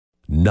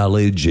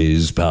Knowledge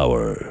is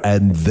power,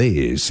 and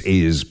this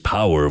is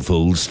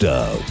Powerful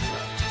Stuff.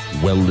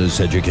 Wellness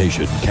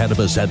Education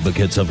Cannabis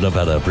Advocates of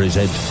Nevada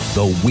present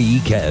the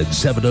WeCan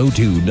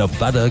 702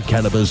 Nevada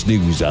Cannabis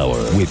News Hour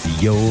with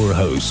your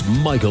hosts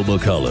Michael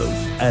McAuliffe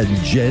and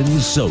Jen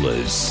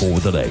Solis. For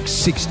the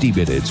next 60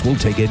 minutes, we'll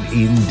take an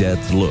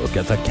in-depth look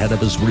at the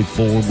cannabis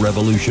reform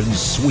revolution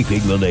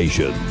sweeping the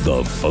nation.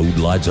 The phone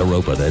lines are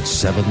open at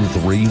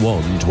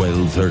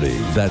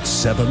 731-1230. That's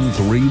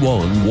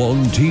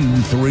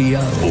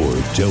 731-1230 or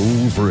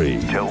toll-free.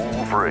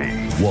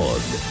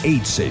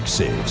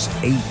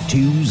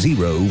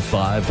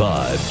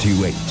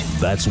 1-866-820-5528.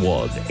 That's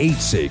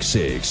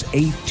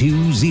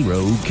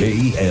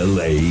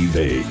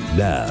 1-866-820-KLAV.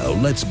 Now,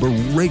 let's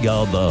bring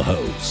on the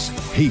hosts.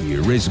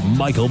 Here is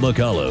Michael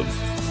McAuliffe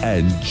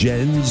and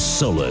Jen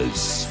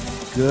Solis.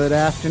 Good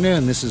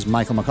afternoon. This is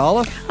Michael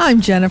McAuliffe.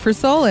 I'm Jennifer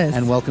Solis.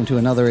 And welcome to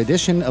another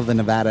edition of the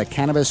Nevada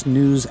Cannabis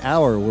News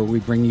Hour, where we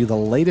bring you the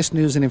latest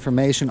news and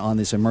information on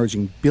this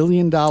emerging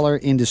billion-dollar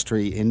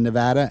industry in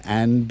Nevada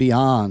and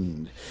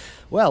beyond.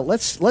 Well,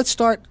 let's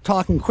start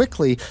talking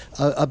quickly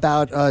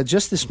about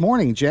just this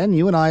morning. Jen,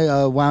 you and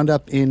I wound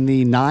up in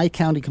the Nye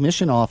County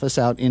Commission office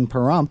out in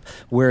Pahrump,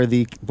 where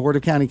the Board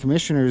of County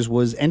Commissioners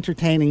was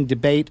entertaining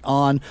debate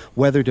on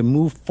whether to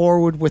move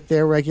forward with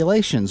their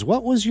regulations.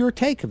 What was your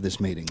take of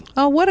this meeting?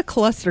 Oh, what a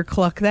cluster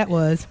cluck that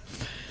was.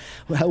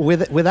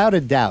 Without a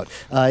doubt.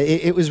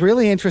 It was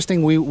really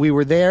interesting. We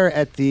were there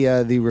at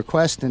the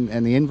request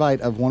and the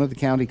invite of one of the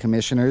county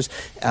commissioners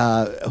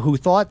who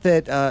thought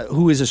that,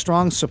 who is a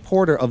strong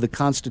supporter of the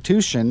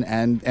Constitution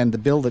and the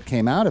bill that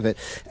came out of it.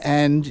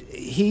 And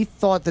he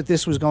thought that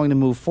this was going to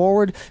move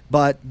forward,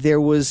 but there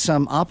was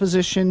some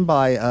opposition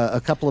by a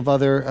couple of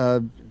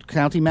other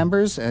county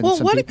members and well,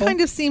 some what people. It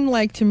kind of seemed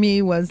like to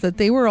me was that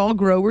they were all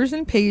growers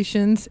and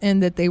patients,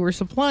 and that they were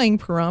supplying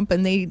Pahrump,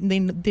 and they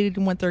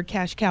didn't want their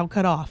cash cow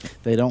cut off.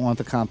 They don't want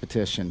the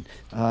competition.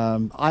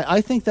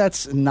 I think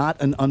that's not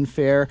an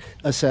unfair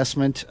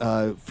assessment.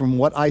 From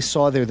what I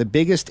saw there, the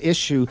biggest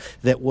issue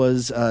that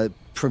was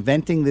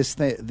preventing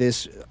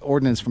this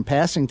ordinance from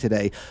passing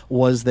today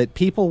was that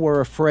people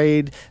were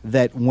afraid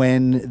that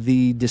when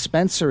the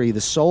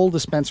sole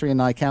dispensary in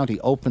Nye County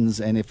opens,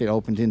 and if it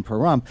opened in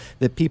Pahrump,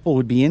 that people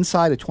would be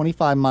inside a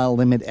 25-mile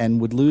limit and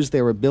would lose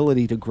their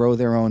ability to grow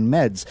their own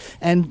meds.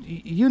 And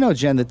you know,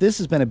 Jen, that this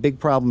has been a big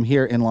problem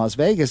here in Las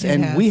Vegas,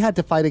 and we had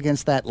to fight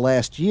against that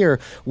last year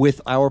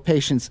with our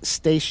patients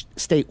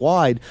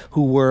statewide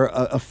who were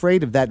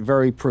afraid of that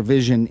very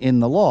provision in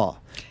the law.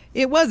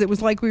 It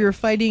was like we were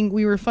fighting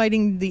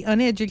the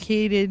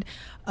uneducated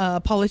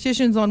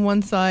politicians on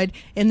one side,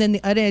 and then the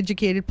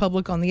uneducated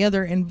public on the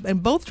other,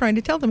 and both trying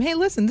to tell them, hey,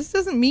 listen, this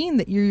doesn't mean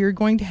that you're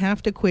going to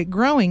have to quit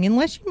growing.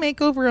 Unless you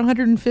make over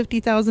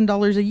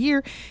 $150,000 a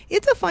year,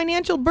 it's a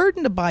financial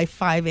burden to buy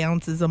 5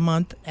 ounces a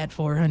month at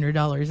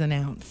 $400 an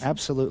ounce.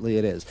 Absolutely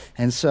it is.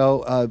 And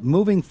so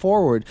moving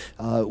forward,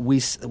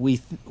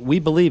 we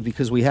believe,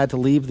 because we had to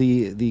leave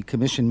the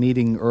commission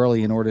meeting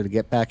early in order to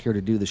get back here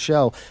to do the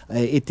show,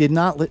 it did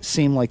not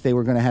seem like they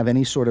were going to have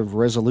any sort of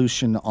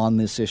resolution on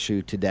this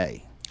issue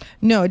today.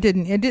 No, it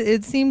didn't.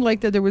 It seemed like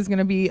that there was going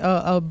to be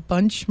a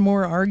bunch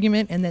more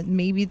argument, and that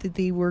maybe that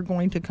they were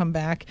going to come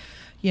back,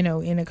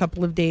 in a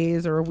couple of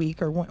days or a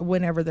week or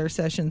whenever their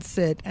sessions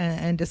sit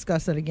and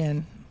discuss it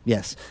again.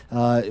 Yes.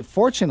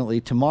 Fortunately,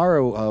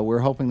 tomorrow we're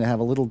hoping to have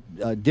a little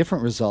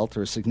different result,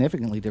 or a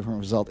significantly different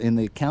result, in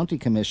the county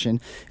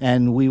commission,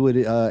 and we would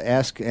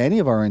ask any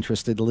of our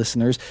interested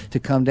listeners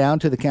to come down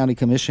to the county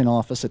commission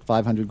office at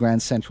 500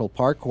 Grand Central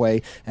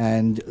Parkway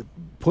and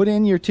put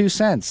in your 2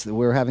 cents.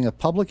 We're having a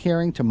public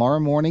hearing tomorrow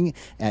morning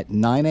at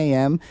 9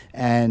 a.m.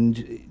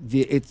 and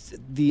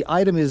the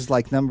item is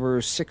like number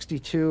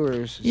 62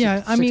 or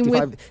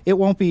 65. It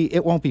won't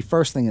be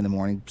first thing in the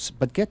morning,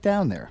 but get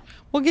down there.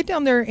 Well, get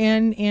down there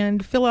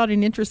and fill out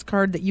an interest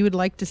card that you would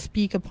like to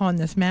speak upon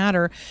this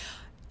matter.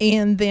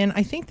 And then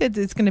I think that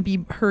it's going to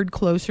be heard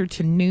closer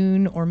to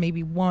noon or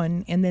maybe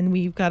 1. And then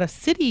we've got a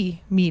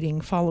city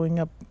meeting following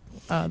up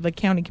the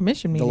county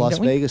commission meeting. The Las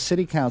Vegas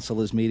City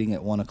Council is meeting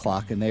at 1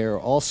 o'clock, and they are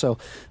also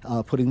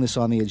putting this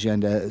on the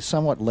agenda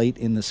somewhat late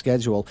in the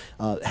schedule.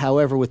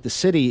 However, with the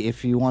city,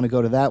 if you want to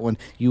go to that one,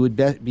 you would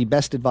be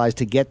best advised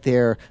to get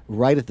there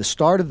right at the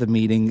start of the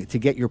meeting to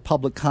get your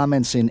public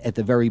comments in at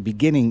the very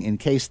beginning, in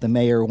case the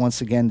mayor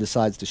once again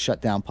decides to shut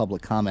down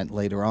public comment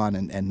later on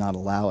and not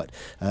allow it,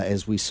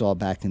 as we saw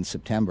back in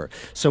September.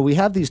 So we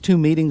have these 2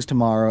 meetings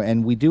tomorrow,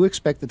 and we do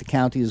expect that the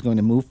county is going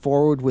to move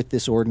forward with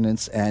this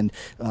ordinance and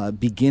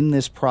begin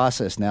this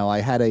process. Now,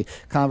 I had a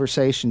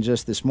conversation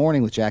just this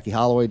morning with Jackie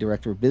Holloway,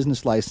 Director of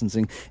Business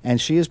Licensing,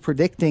 and she is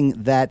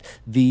predicting that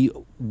the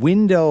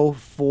window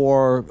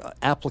for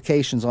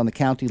applications on the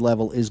county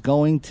level is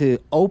going to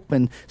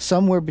open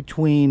somewhere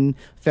between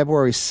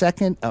April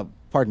 2nd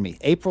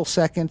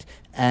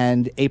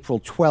and April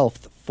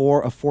 12th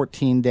for a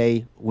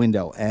 14-day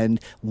window. And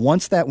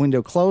once that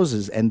window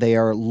closes and they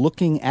are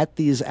looking at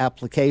these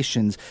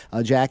applications,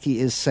 Jackie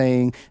is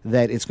saying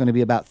that it's going to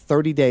be about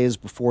 30 days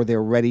before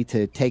they're ready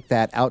to take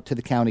that out to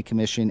the county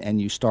commission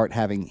and you start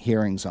having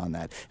hearings on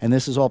that. And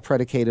this is all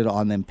predicated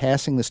on them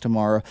passing this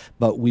tomorrow,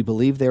 but we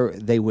believe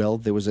they will.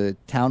 There was a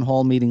town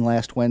hall meeting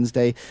last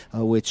Wednesday,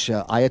 which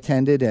I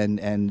attended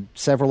and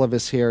several of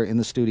us here in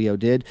the studio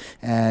did,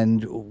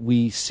 and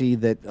we see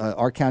that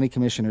our county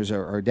commissioners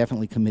are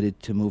definitely committed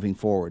to moving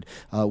forward.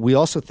 We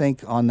also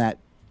think on that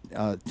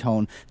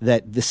tone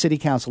that the city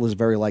council is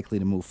very likely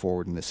to move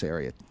forward in this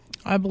area.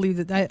 I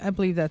believe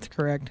that's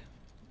correct.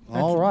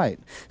 All right.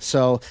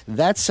 So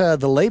that's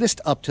the latest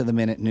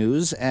up-to-the-minute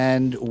news,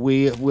 and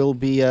we will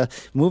be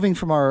moving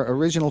from our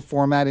original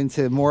format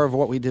into more of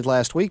what we did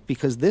last week,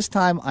 because this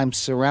time I'm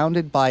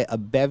surrounded by a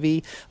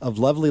bevy of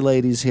lovely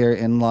ladies here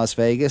in Las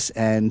Vegas,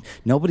 and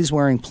nobody's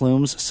wearing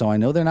plumes, so I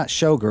know they're not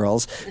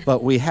showgirls.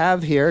 But we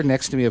have here,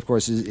 next to me, of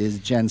course, is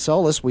Jen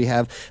Solis. We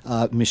have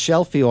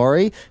Michele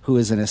Fiore, who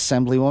is an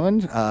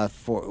assemblywoman,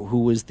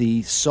 who was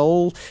the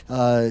sole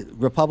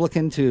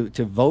Republican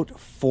to vote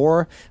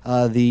for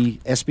the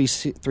SB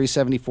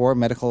 374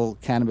 Medical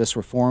Cannabis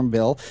Reform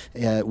Bill.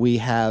 We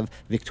have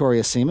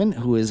Victoria Seaman,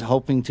 who is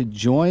hoping to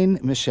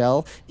join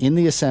Michele in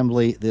the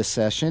Assembly this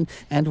session.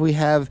 And we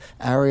have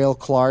Ariel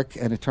Clark,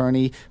 an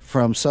attorney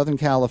from Southern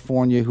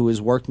California who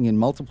is working in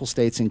multiple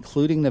states,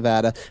 including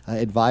Nevada,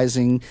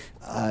 advising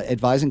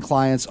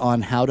clients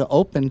on how to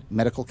open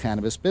medical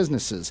cannabis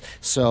businesses.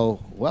 So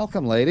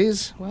welcome,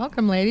 ladies.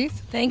 Welcome, ladies.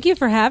 Thank you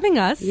for having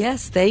us.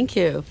 Yes, thank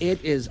you.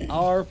 It is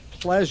our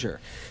pleasure.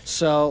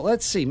 So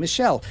let's see.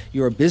 Michele,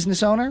 you're a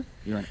business owner.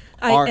 You're an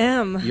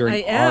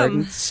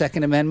ardent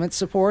Second Amendment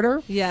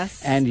supporter.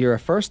 Yes. And you're a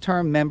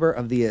first-term member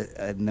of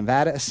the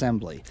Nevada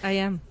Assembly. I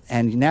am.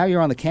 And now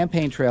you're on the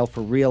campaign trail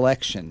for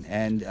re-election.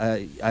 And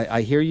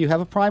I hear you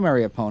have a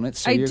primary opponent,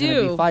 so you're going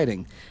to be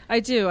fighting. I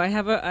do. I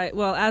have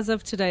well, as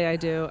of today, I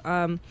do.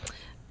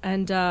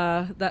 And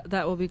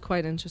that will be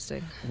quite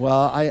interesting.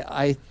 Well,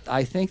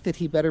 I think that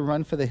he better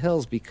run for the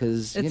hills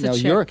because it's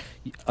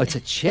it's a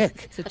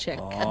chick. It's a chick.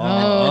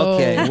 Oh,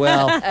 okay.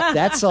 Well,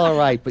 that's all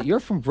right. But you're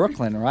from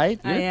Brooklyn, right?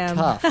 You're I am.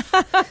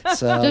 tough.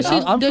 So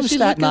I'm from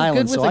Staten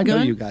Island, so I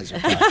know you guys are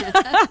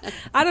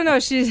tough. I don't know.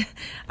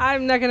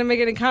 I'm not going to make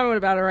any comment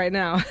about it right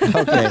now.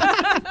 Okay.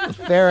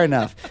 Fair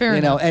enough. Fair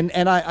enough.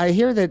 And I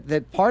hear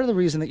that part of the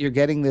reason that you're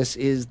getting this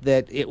is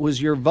that it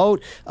was your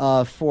vote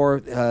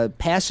for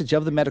passage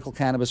of the medical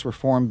cannabis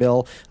reform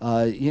bill.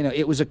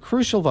 It was a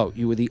crucial vote.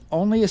 You were the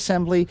only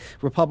Assembly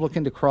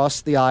Republican to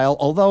cross the aisle,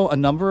 although a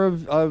number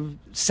of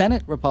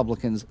Senate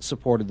Republicans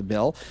supported the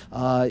bill.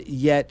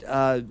 Yet,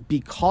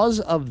 because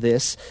of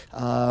this,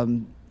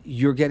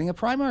 you're getting a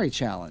primary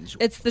challenge.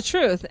 It's the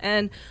truth.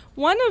 And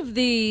one of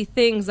the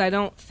things I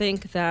don't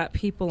think that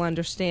people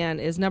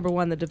understand is, number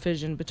one, the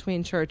division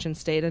between church and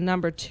state, and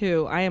number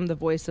two, I am the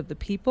voice of the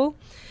people,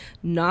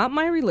 not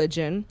my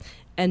religion,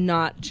 and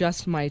not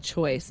just my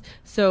choice.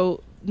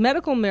 So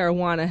medical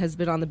marijuana has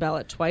been on the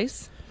ballot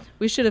twice.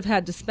 We should have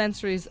had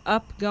dispensaries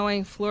up,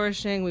 going,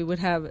 flourishing. We would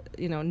have,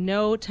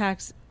 no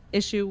tax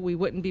issue. We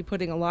wouldn't be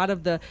putting a lot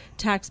of the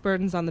tax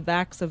burdens on the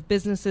backs of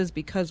businesses,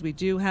 because we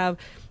do have,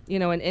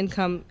 an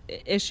income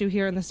issue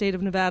here in the state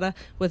of Nevada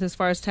with as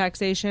far as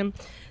taxation.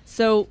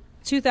 So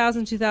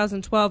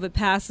 2012, it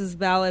passes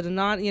ballot and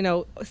not,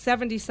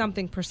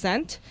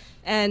 70-something%,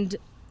 and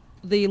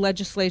the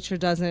legislature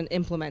doesn't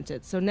implement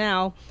it. So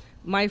now,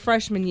 my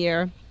freshman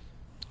year,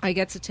 I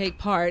get to take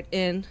part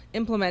in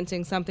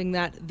implementing something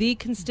that the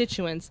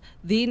constituents,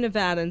 the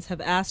Nevadans,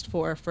 have asked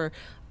for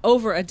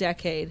over a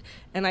decade.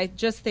 And I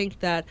just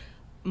think that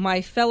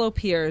my fellow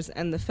peers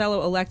and the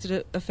fellow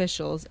elected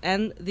officials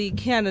and the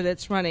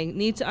candidates running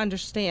need to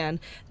understand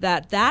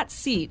that that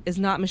seat is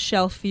not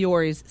Michele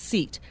Fiore's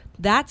seat.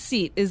 That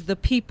seat is the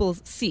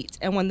people's seat.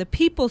 And when the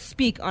people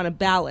speak on a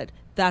ballot,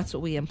 that's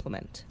what we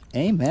implement.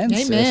 Amen,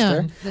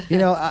 sister.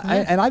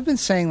 I've been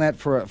saying that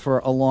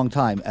for a long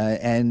time,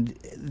 and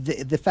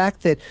the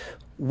fact that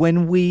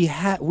when we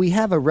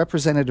have a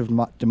representative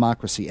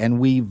democracy and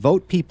we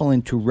vote people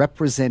in to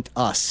represent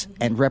us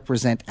and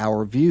represent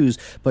our views,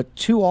 but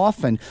too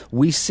often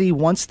we see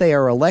once they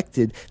are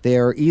elected, they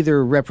are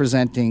either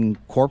representing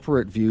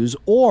corporate views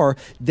or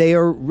they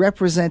are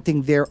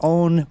representing their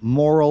own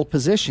moral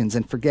positions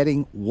and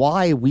forgetting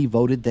why we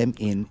voted them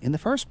in the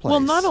first place.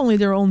 Well, not only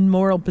their own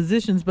moral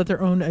positions, but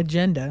their own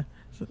agenda.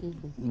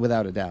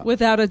 Without a doubt.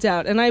 Without a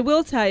doubt. And I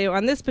will tell you,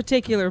 on this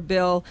particular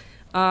bill,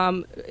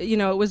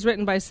 it was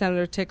written by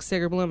Senator Tick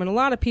Sigerbloom, and a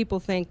lot of people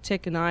think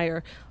Tick and I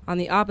are on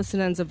the opposite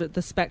ends of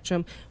the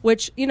spectrum,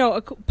 which,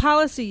 a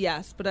policy,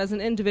 yes, but as an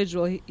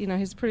individual,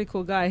 he's a pretty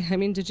cool guy. I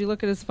mean, did you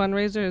look at his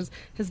fundraiser?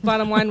 His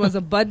bottom line was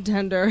a bud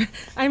tender.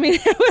 I mean,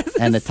 it was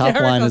and hysterical. The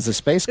top line is a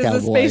space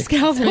cowboy.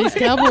 Space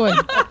cowboy.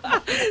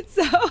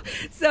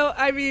 So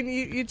I mean,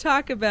 you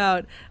talk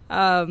about,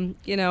 and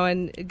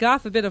God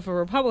forbid if a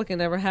Republican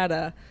ever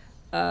had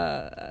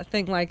a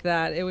thing like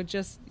that, it would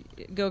just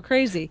go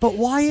crazy. But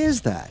why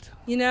is that?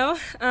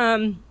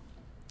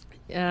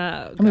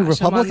 I mean,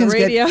 Republicans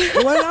get.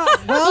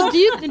 Well, do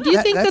you think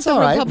that that's the all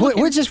right.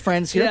 Republicans? We're just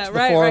friends here. Yeah, It's the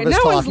right, four right. of us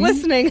No talking. one's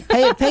listening.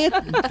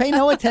 Pay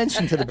no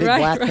attention to the big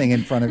black thing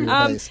in front of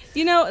your face.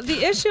 You know,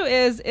 the issue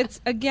is,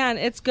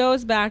 it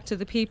goes back to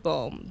the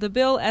people. The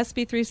bill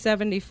SB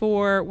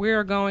 374,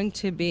 we're going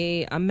to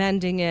be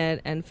amending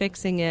it and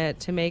fixing it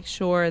to make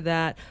sure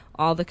that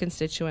all the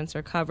constituents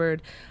are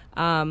covered,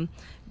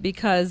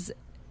 because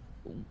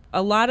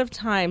a lot of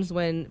times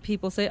when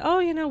people say, oh,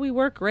 we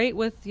work great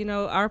with,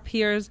 our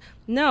peers,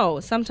 no,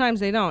 sometimes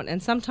they don't.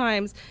 And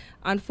sometimes,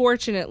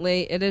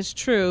 unfortunately, it is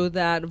true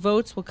that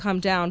votes will come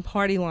down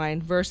party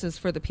line versus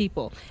for the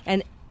people.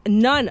 And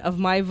none of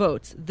my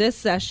votes this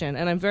session,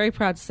 and I'm very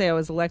proud to say I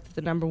was elected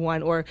the number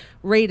one or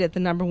rated the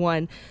number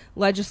one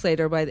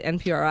legislator by the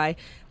NPRI,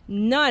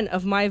 none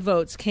of my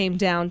votes came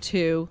down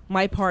to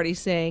my party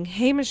saying,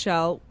 hey,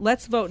 Michele,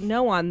 let's vote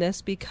no on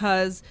this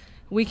because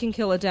we can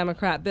kill a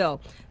Democrat bill.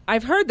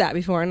 I've heard that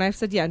before, and I've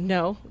said, yeah,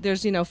 no.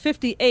 There's,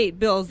 58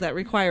 bills that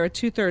require a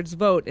 2/3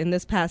 vote in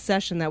this past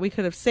session that we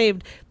could have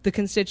saved the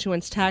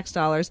constituents' tax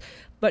dollars.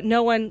 But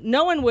no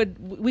one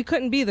we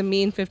couldn't be the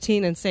mean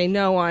 15 and say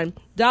no on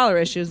dollar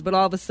issues, but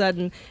all of a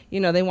sudden,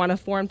 they want to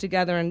form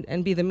together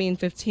and be the mean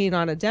 15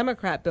 on a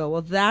Democrat bill.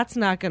 Well, that's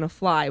not going to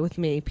fly with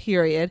me,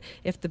 period.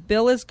 If the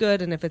bill is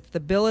good and if the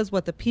bill is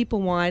what the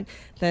people want,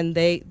 then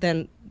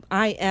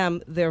I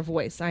am their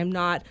voice. I'm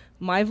not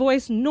my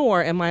voice,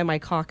 nor am I my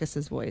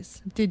caucus's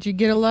voice. Did you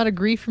get a lot of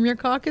grief from your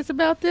caucus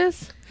about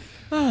this?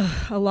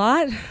 A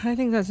lot? I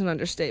think that's an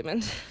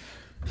understatement.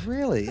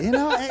 Really,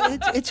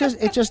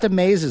 it just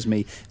amazes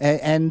me.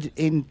 And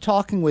in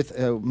talking with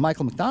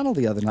Michael McDonald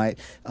the other night,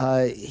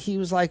 he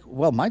was like,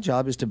 "Well, my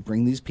job is to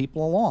bring these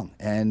people along,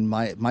 and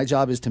my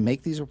job is to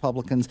make these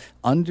Republicans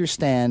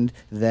understand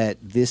that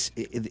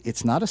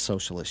it's not a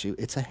social issue;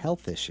 it's a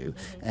health issue."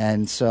 Mm-hmm.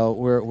 And so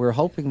we're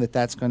hoping that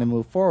that's going to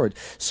move forward.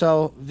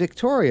 So,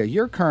 Victoria,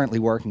 you're currently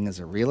working as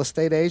a real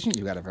estate agent.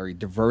 You've got a very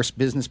diverse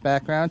business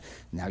background.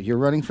 Now you're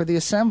running for the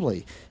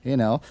assembly.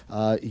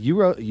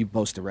 You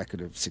boast a record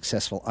of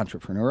successful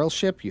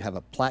entrepreneurship. You have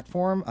a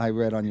platform I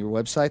read on your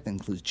website that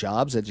includes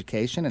jobs,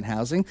 education, and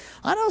housing.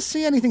 I don't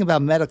see anything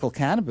about medical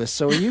cannabis.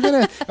 So are you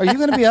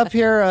gonna be up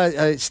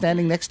here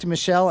standing next to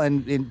Michele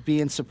and be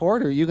in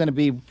support, or are you going to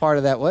be part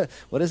of that?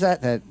 What is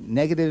that? That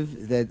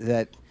negative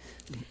that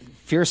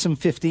fearsome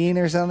 15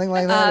 or something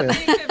like that?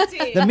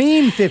 The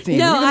mean 15.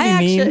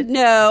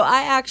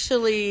 I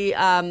actually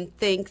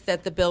think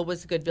that the bill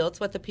was a good bill. It's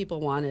what the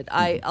people wanted. Mm-hmm.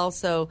 I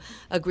also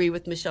agree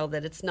with Michele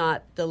that it's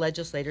not the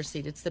legislator's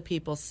seat, it's the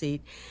people's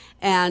seat.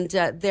 And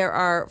there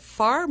are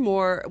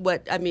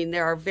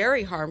there are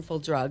very harmful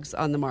drugs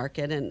on the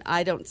market, and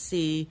I don't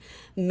see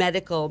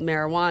medical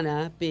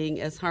marijuana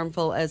being as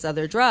harmful as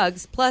other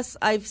drugs. Plus,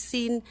 I've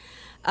seen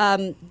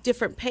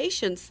different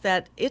patients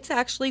that it's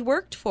actually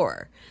worked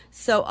for.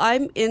 So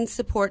I'm in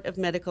support of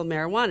medical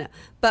marijuana.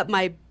 But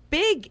my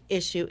big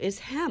issue is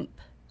hemp.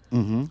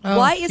 Mm-hmm.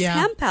 Why is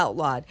hemp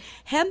outlawed?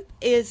 Hemp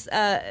is,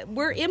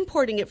 we're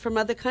importing it from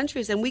other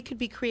countries, and we could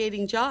be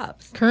creating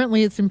jobs.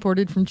 Currently, it's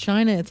imported from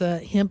China. It's a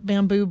hemp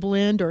bamboo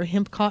blend or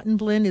hemp cotton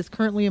blend is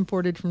currently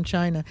imported from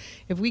China.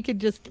 If we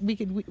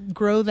could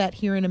grow that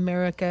here in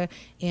America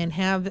and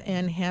have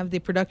the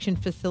production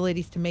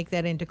facilities to make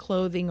that into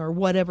clothing or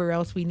whatever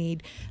else we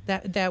need,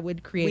 that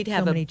would create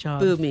so many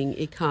jobs. We'd have a booming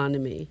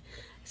economy.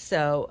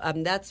 So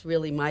that's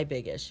really my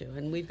big issue,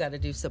 and we've got to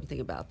do something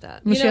about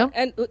that. Michele?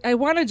 And I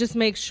want to just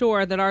make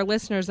sure that our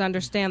listeners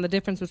understand the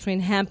difference between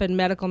hemp and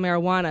medical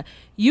marijuana.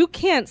 You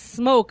can't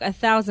smoke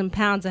 1,000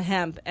 pounds of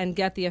hemp and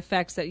get the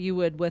effects that you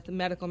would with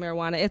medical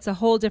marijuana. It's a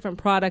whole different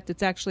product.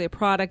 It's actually a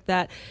product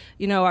that,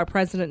 our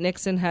President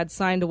Nixon had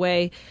signed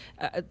away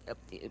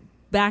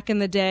back in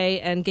the day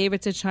and gave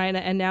it to China,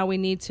 and now we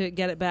need to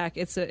get it back.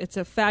 It's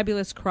a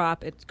fabulous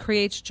crop. It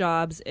creates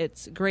jobs.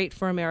 It's great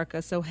for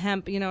America. So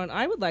hemp, and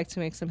I would like to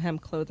make some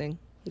hemp clothing.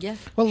 Yeah.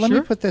 Well, let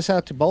me put this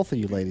out to both of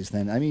you ladies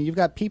then. I mean, you've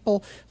got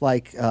people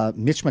like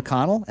Mitch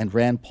McConnell and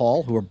Rand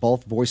Paul who are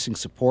both voicing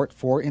support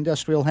for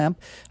industrial hemp.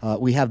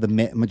 We have the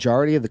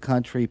majority of the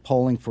country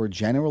polling for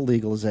general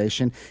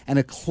legalization, and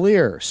a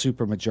clear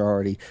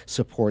supermajority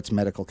supports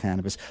medical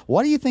cannabis.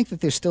 Why do you think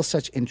that there's still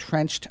such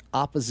entrenched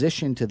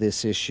opposition to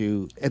this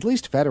issue, at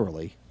least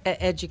federally?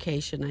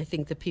 Education. I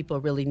think the people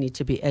really need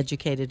to be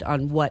educated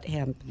on what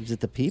hemp. Is it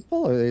the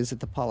people or is it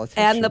the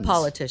politicians? And the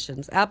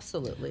politicians,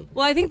 absolutely.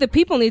 Well, I think the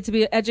people need to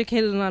be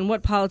educated on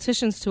what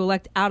politicians to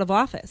elect out of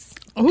office.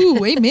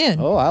 Ooh,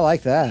 amen. Oh, I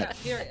like that.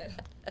 Yeah, period.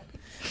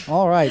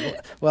 All right.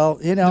 Well,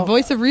 the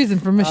voice of reason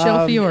from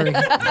Michele Fiore.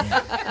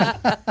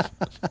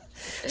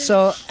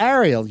 So,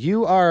 Ariel,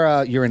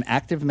 you're an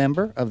active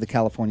member of the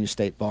California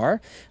State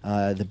Bar,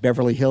 the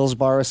Beverly Hills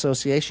Bar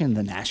Association,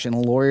 the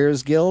National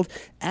Lawyers Guild,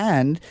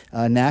 and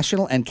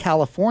National and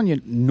California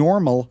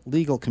Normal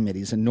Legal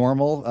Committees. And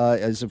Normal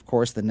is, of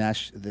course, the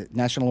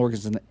National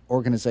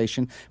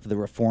Organization for the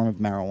Reform of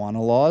Marijuana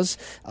Laws.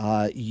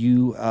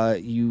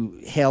 You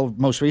hail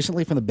most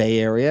recently from the Bay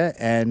Area,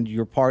 and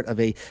you're part of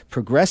a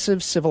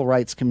progressive civil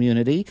rights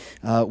community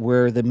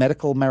where the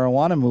medical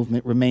marijuana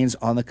movement remains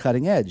on the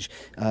cutting edge.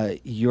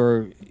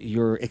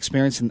 your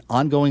experience in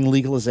ongoing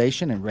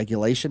legalization and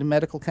regulation of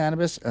medical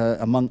cannabis,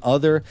 among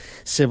other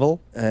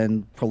civil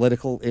and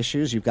political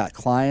issues. You've got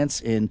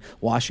clients in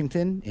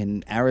Washington,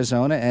 in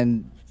Arizona,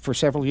 and for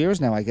several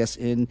years now, I guess,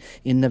 in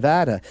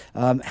Nevada.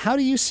 How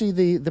do you see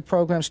the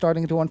program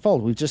starting to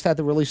unfold? We've just had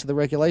the release of the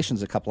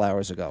regulations a couple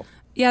hours ago.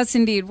 Yes,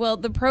 indeed. Well,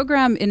 the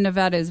program in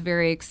Nevada is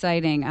very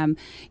exciting.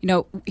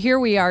 Here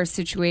we are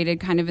situated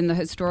kind of in the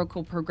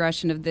historical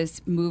progression of this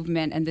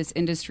movement and this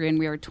industry, and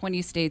we are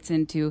 20 states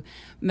into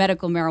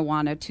medical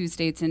marijuana, 2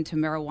 states into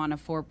marijuana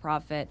for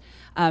profit.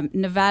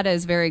 Nevada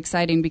is very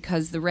exciting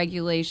because the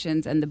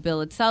regulations and the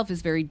bill itself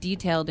is very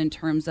detailed in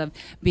terms of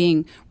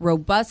being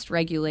robust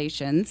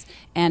regulations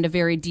and a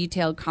very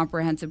detailed,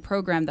 comprehensive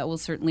program that will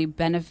certainly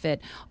benefit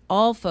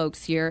all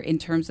folks here in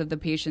terms of the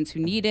patients who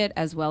need it,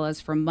 as well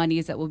as from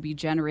monies that will be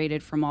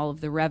generated from all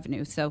of the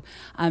revenue. So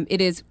it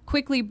is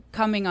quickly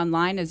coming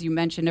online, as you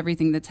mentioned,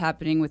 everything that's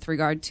happening with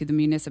regard to the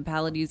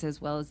municipalities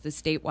as well as the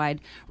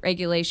statewide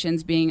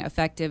regulations being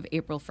effective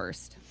April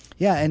 1st.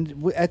 Yeah,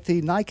 and at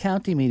the Nye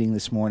County meeting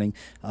this morning,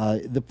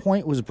 the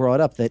point was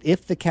brought up that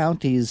if the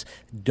counties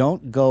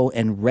don't go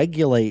and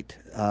regulate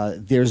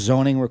their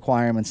zoning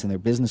requirements and their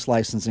business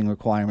licensing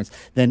requirements,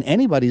 then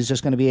anybody's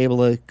just going to be able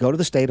to go to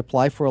the state,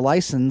 apply for a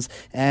license,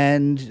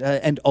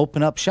 and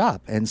open up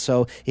shop. And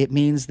so it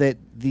means that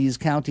these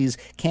counties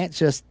can't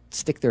just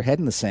stick their head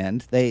in the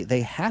sand.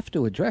 They have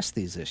to address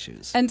these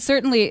issues. And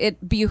certainly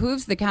it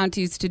behooves the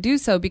counties to do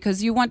so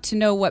because you want to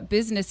know what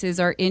businesses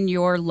are in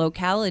your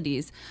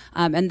localities.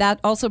 And that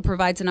also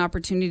provides an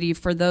opportunity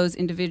for those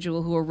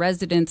individuals who are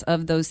residents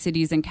of those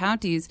cities and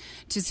counties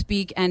to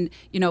speak and,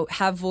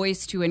 have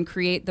voice to and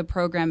create the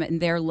program in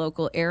their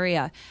local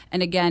area.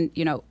 And again,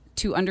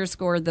 to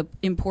underscore the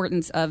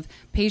importance of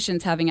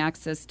patients having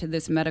access to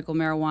this medical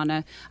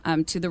marijuana,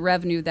 to the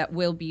revenue that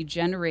will be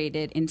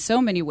generated in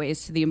so many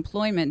ways, to the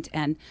employment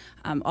and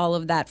all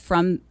of that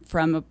from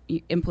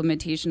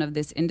implementation of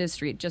this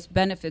industry. It just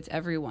benefits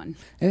everyone.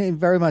 And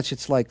very much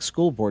it's like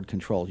school board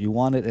control. You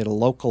want it at a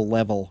local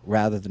level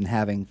rather than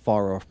having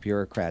far-off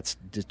bureaucrats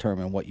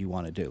determine what you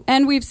want to do.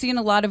 And we've seen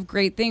a lot of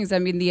great things. I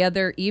mean, the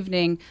other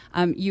evening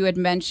you had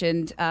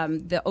mentioned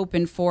the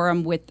open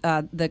forum with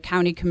the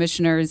county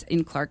commissioners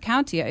in Clark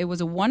County. It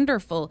was a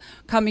wonderful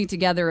coming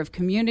together of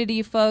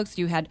community folks.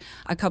 You had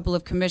a couple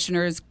of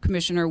commissioners,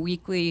 Commissioner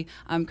Weekly,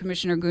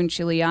 Commissioner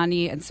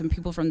Gunciliani, and some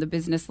people from the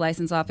Business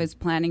License Office,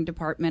 Planning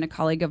Department. A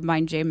colleague of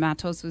mine, Jay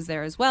Matos, was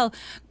there as well,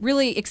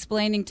 really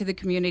explaining to the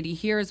community,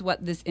 here's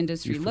what this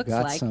industry looks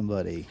like.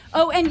 Somebody.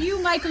 Oh, and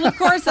you, Michael, of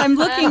course, I'm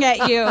looking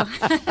at you.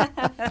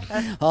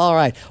 All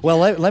right. Well,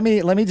 let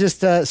me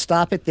just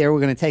stop it there. We're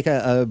going to take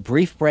a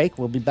brief break.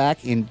 We'll be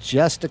back in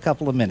just a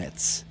couple of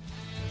minutes.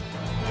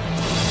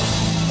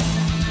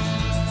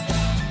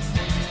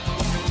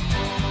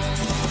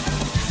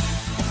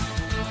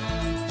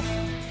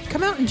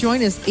 Come out and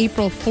join us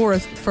April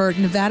 4th for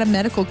Nevada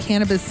Medical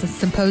Cannabis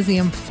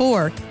Symposium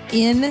 4,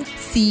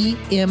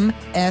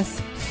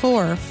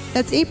 NCMS4.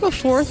 That's April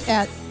 4th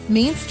at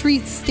Main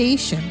Street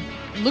Station.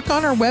 Look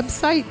on our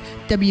website,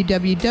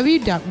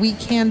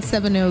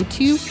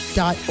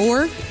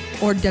 www.wecan702.org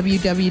or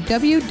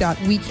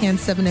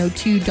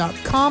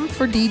www.wecan702.com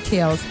for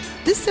details.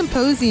 This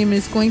symposium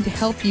is going to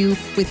help you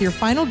with your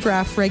final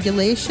draft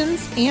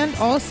regulations and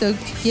also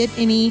to get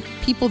any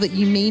people that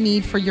you may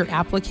need for your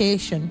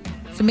application.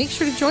 So make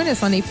sure to join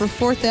us on April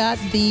 4th at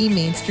the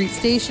Main Street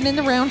Station in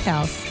the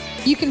Roundhouse.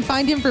 You can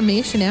find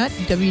information at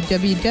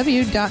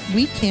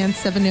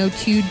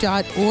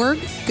www.wecan702.org.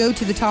 Go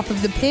to the top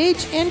of the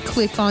page and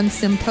click on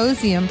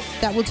Symposium.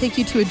 That will take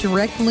you to a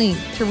direct link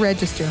to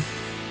register.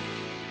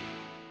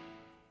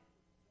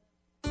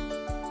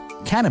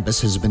 Cannabis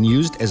has been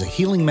used as a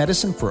healing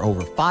medicine for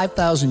over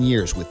 5,000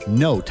 years with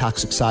no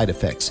toxic side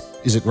effects.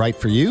 Is it right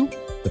for you?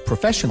 The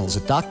professionals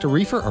at Dr.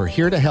 Reefer are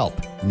here to help.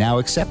 Now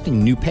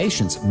accepting new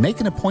patients. Make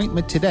an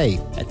appointment today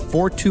at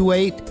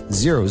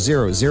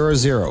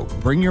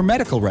 428-0000. Bring your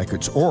medical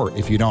records, or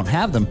if you don't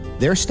have them,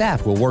 their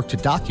staff will work to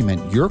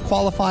document your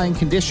qualifying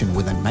condition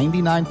with a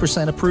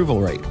 99%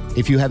 approval rate.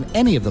 If you have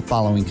any of the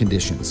following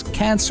conditions: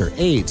 cancer,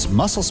 AIDS,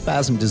 muscle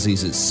spasm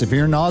diseases,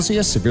 severe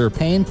nausea, severe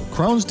pain,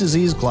 Crohn's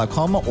disease,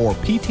 glaucoma, or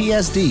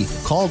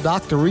PTSD, call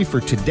Dr. Reefer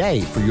today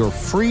for your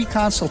free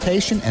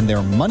consultation and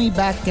their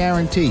money-back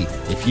guarantee.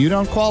 If you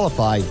don't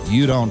qualify,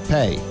 you don't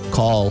pay.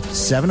 Call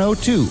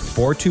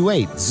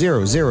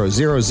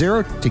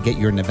 702-428-0000 to get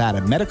your Nevada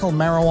medical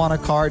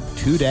marijuana card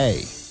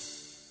today.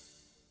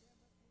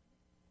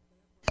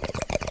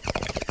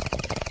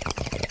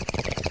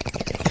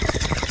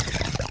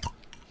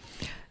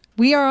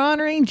 We are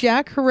honoring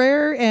Jack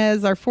Herrera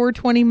as our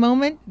 420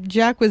 moment.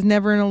 Jack was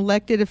never an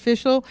elected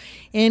official,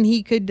 and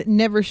he could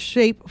never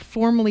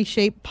formally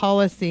shape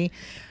policy.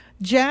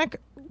 Jack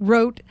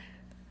wrote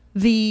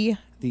the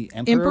The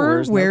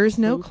emperor wears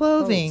no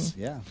clothing.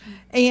 Yeah.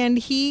 And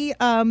he,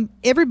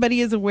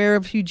 everybody is aware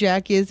of who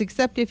Jack is,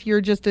 except if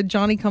you're just a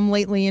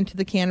Johnny-come-lately into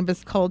the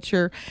cannabis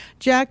culture.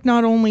 Jack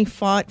not only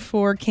fought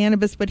for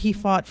cannabis, but he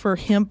fought for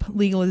hemp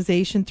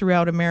legalization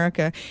throughout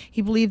America.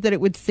 He believed that it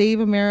would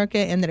save America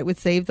and that it would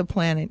save the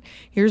planet.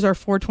 Here's our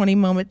 420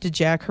 moment to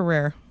Jack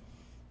Herrera.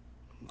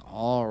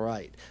 All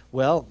right.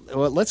 Well,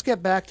 let's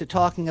get back to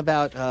talking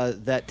about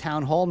that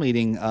town hall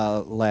meeting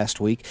last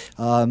week.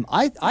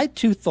 I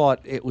too thought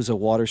it was a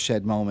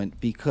watershed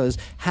moment because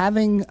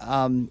having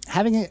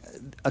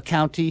a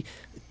county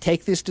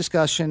take this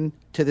discussion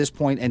to this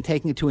point and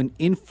taking it to an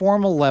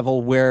informal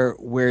level where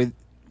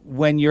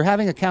when you're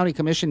having a county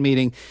commission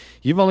meeting,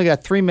 you've only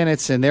got 3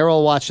 minutes and they're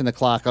all watching the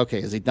clock. Okay,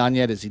 is he done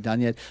yet? Is he done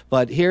yet?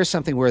 But here's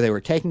something where they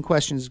were taking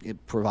questions,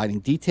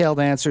 providing detailed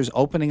answers,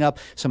 opening up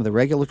some of the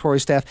regulatory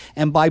staff.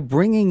 And by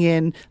bringing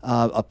in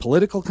a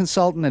political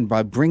consultant and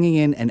by bringing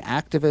in an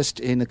activist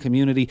in the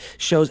community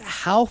shows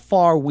how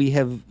far we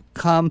have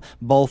come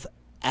both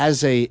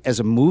as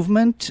a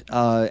movement,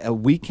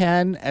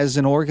 WeCan as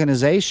an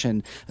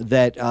organization,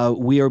 that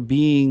we are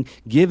being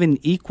given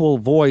equal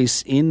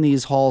voice in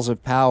these halls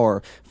of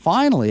power.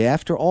 Finally,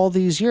 after all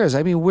these years,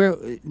 I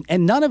mean,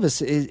 and none of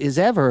us is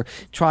ever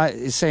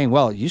saying,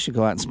 well, you should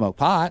go out and smoke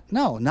pot.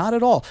 No, not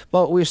at all.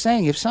 But we're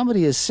saying if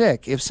somebody is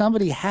sick, if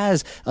somebody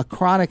has a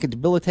chronic and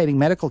debilitating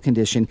medical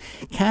condition,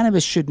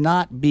 cannabis should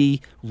not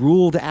be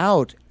ruled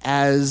out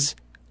as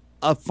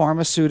a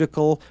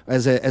pharmaceutical,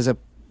 as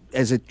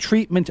a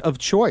treatment of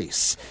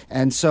choice.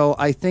 And so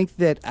I think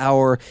that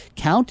our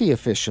county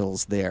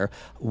officials there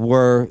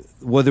were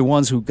the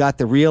ones who got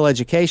the real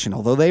education.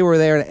 Although they were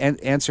there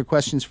to answer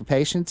questions for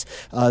patients,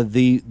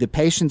 the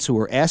patients who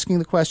were asking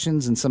the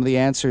questions and some of the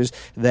answers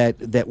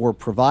that were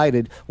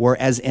provided were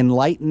as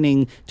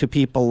enlightening to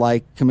people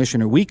like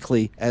Commissioner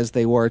Weekly as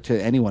they were to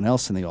anyone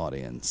else in the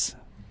audience.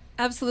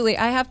 Absolutely.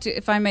 I have to,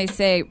 if I may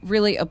say,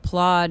 really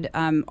applaud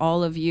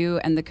all of you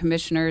and the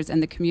commissioners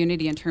and the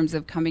community in terms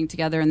of coming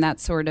together in that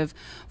sort of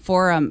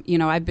forum. You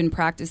know, I've been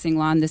practicing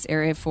law in this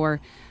area for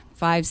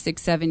 5,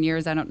 6, 7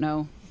 years. I don't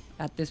know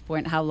at this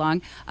point how long.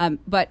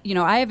 But, you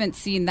know, I haven't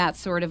seen that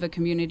sort of a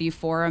community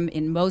forum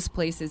in most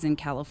places in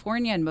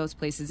California and most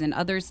places in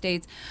other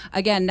states.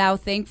 Again, now,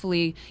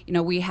 thankfully, you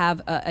know, we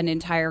have an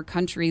entire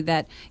country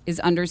that is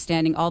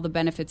understanding all the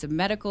benefits of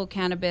medical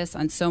cannabis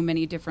on so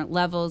many different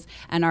levels,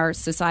 and our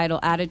societal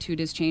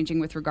attitude is changing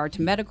with regard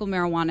to medical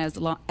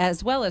marijuana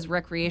as well as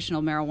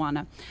recreational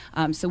marijuana.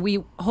 So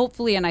we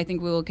hopefully, and I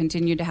think we will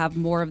continue to have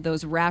more of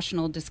those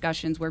rational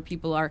discussions where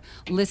people are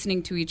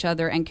listening to each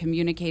other and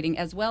communicating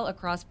as well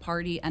across party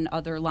and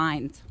other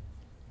lines.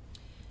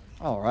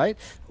 All right.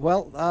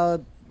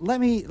 Well, let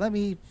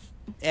me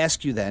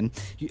ask you then,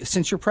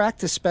 since your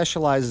practice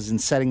specializes in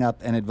setting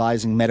up and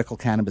advising medical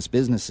cannabis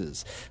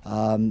businesses,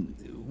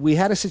 we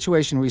had a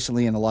situation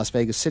recently in the Las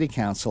Vegas City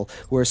Council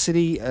where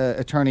City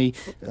Attorney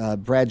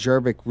Brad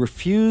Jerbick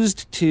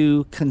refused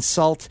to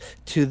consult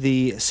to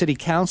the City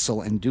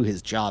Council and do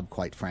his job,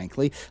 quite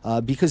frankly,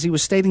 because he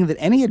was stating that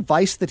any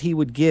advice that he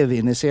would give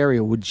in this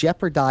area would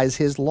jeopardize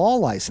his law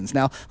license.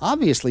 Now,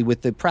 obviously,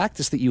 with the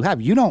practice that you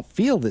have, you don't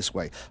feel this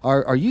way.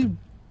 Are you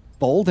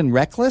bold and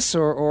reckless,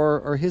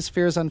 or his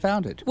fears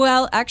unfounded?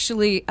 Well,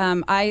 actually,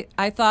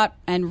 I thought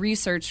and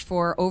researched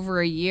for over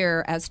a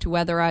year as to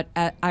whether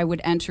I would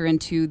enter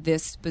into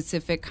this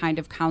specific kind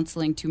of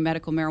counseling to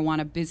medical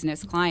marijuana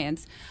business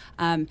clients.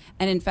 And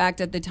in fact,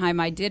 at the time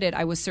I did it,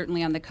 I was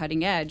certainly on the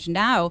cutting edge.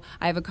 Now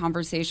I have a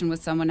conversation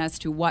with someone as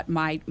to what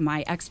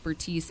my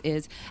expertise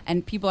is,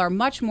 and people are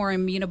much more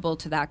amenable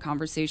to that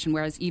conversation,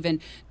 whereas even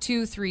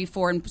 2, 3,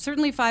 4, and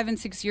certainly 5 and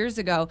 6 years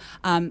ago,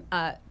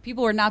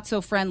 people were not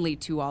so friendly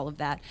to all of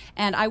that.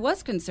 And I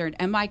was concerned,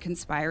 am I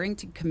conspiring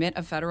to commit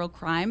a federal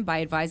crime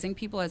by advising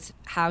people as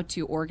how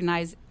to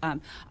organize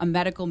a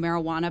medical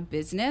marijuana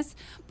business?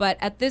 But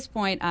at this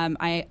point,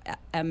 I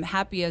am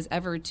happy as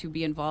ever to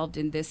be involved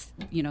in this,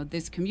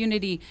 this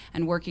community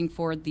and working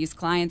for these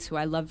clients who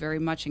I love very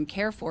much and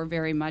care for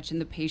very much, and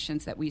the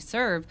patients that we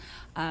serve,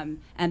 and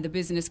the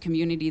business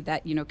community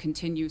that,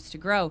 continues to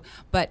grow.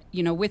 But,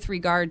 with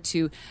regard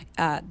to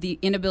the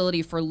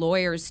inability for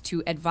lawyers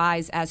to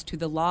advise as to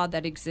the law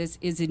that exists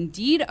is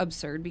indeed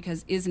absurd,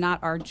 because is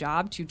not our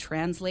job to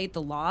translate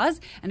the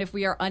laws? And if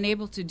we are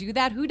unable to do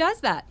that, who does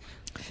that?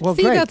 Well,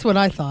 see, great. That's what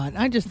I thought.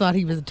 I just thought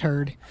he was a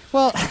turd.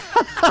 Well,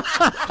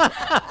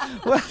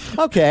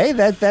 okay,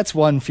 that's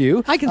one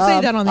few. I can say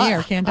that on the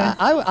air, can't I?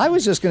 I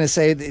was just going to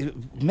say,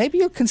 maybe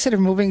you'll consider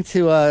moving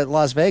to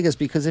Las Vegas,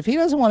 because if he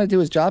doesn't want to do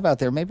his job out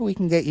there, maybe we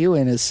can get you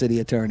in as city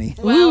attorney.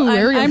 Well, Ooh,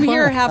 I'm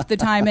here half the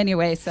time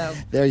anyway, so.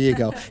 There you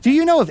go. Do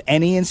you know of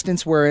any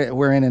instance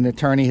wherein an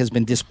attorney has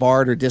been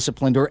disbarred or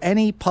disciplined, or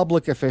any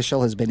public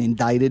official has been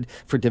indicted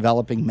for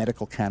developing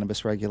medical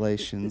cannabis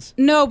regulations?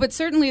 No, but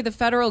certainly the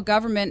federal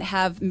government has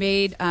have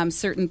made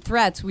certain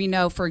threats. We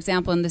know, for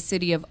example, in the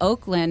city of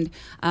Oakland,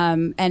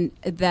 and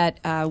that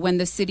when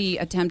the city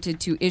attempted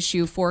to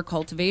issue 4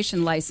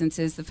 cultivation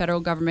licenses, the federal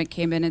government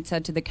came in and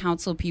said to the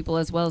council people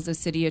as well as the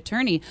city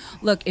attorney,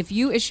 look, if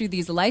you issue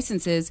these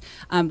licenses,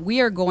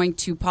 we are going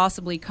to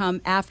possibly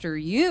come after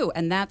you,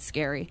 and that's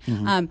scary.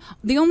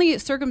 The only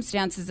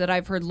circumstances that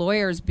I've heard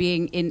lawyers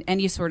being in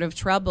any sort of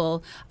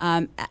trouble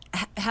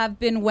have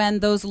been when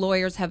those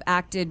lawyers have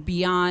acted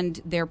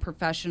beyond their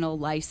professional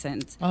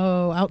license.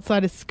 Oh,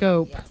 outside of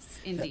scope. Yes,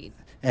 indeed.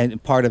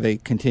 And part of a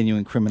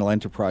continuing criminal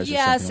enterprise or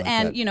yes, something like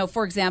and that. you know,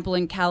 for example,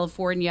 in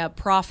California,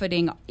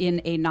 profiting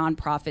in a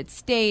nonprofit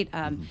state,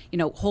 you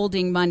know,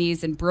 holding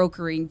monies and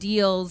brokering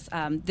deals.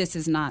 This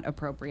is not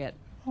appropriate.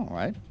 All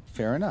right,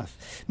 fair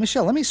enough.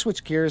 Michele, let me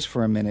switch gears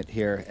for a minute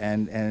here,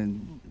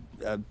 and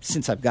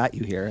since I've got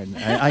you here, and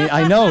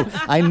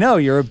I know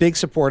you're a big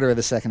supporter of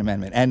the Second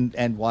Amendment,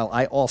 and while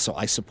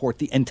I support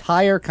the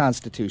entire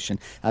Constitution,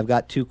 I've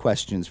got 2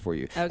 questions for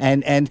you.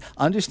 Okay. And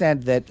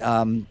understand that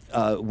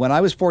when I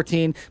was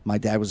 14, my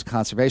dad was a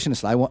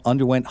conservationist. I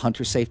underwent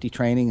hunter safety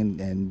training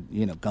and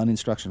you know, gun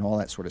instruction, all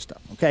that sort of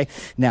stuff. Okay,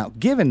 now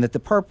given that the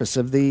purpose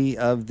of the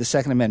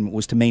Second Amendment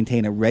was to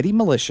maintain a ready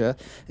militia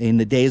in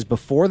the days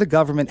before the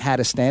government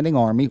had a standing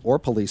army or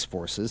police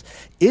forces,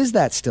 is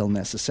that still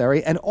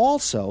necessary? And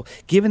also,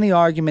 given the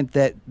argument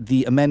that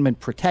the amendment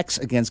protects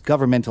against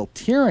governmental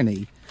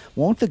tyranny,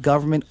 won't the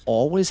government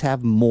always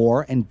have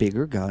more and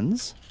bigger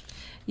guns?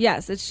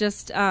 Yes, it's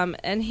just,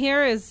 and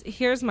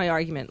here's my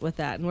argument with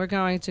that. And we're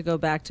going to go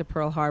back to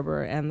Pearl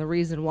Harbor and the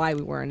reason why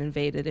we weren't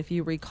invaded. If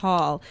you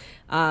recall,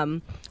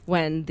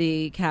 when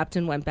the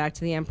captain went back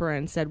to the emperor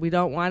and said, we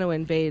don't want to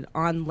invade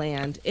on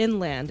land,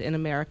 inland in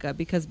America,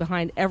 because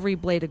behind every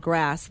blade of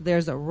grass,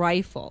 there's a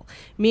rifle,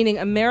 meaning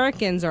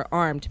Americans are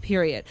armed,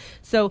 period.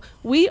 So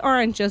we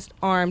aren't just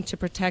armed to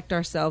protect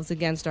ourselves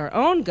against our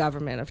own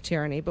government of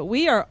tyranny, but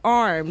we are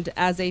armed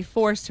as a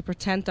force to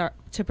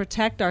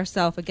protect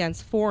ourselves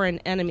against foreign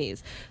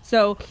enemies.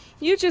 So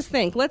you just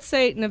think, let's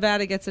say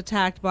Nevada gets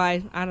attacked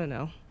by, I don't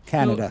know,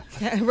 Canada.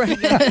 Right.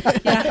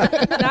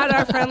 Yeah, not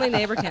our friendly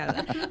neighbor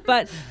Canada.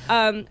 But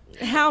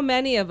how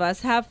many of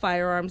us have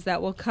firearms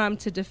that will come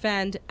to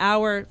defend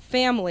our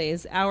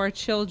families, our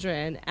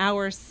children,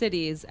 our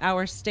cities,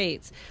 our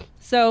states?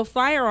 So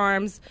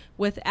firearms,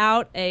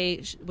 without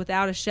a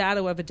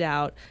shadow of a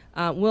doubt,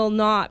 will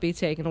not be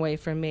taken away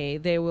from me.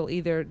 They will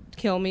either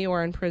kill me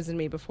or imprison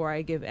me before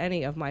I give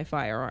any of my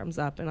firearms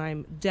up, and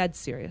I'm dead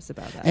serious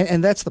about that.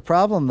 And that's the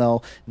problem,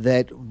 though,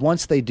 that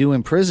once they do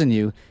imprison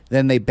you,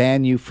 then they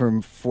ban you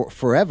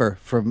forever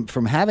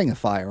from having a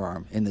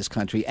firearm in this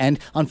country. And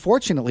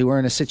unfortunately, we're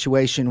in a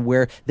situation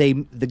where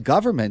the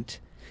government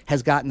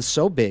has gotten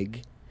so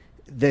big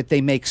that they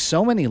make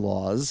so many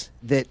laws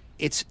that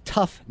it's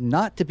tough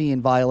not to be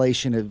in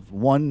violation of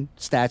one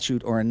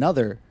statute or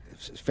another,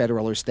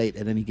 federal or state,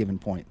 at any given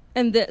point.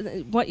 And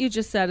what you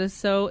just said is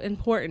so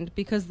important,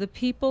 because the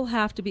people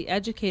have to be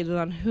educated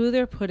on who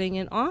they're putting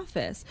in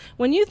office.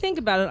 When you think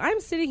about it, I'm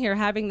sitting here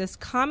having this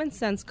common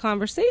sense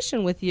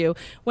conversation with you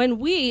when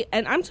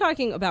and I'm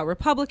talking about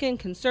Republican,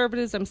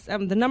 conservatives,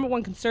 I'm the number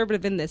one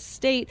conservative in this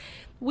state.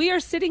 We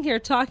are sitting here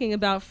talking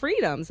about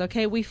freedoms,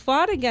 okay? We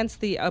fought against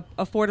the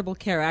Affordable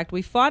Care Act.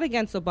 We fought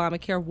against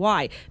Obamacare.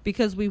 Why?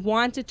 Because we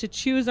wanted to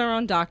choose our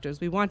own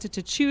doctors. We wanted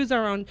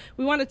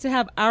to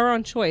have our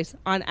own choice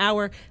on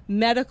our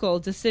medical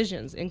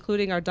decisions,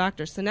 including our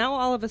doctors. So now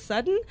all of a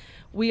sudden,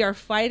 we are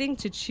fighting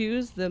to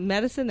choose the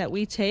medicine that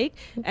we take,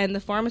 and the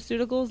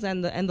pharmaceuticals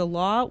and the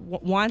law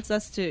wants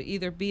us to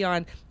either be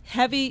on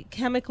heavy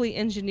chemically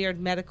engineered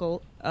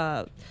medical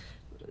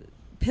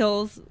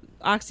pills,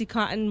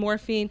 OxyContin,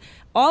 morphine,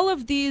 all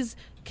of these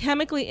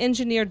chemically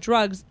engineered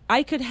drugs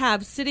I could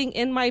have sitting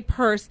in my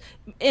purse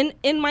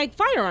in my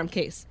firearm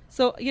case.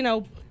 So, you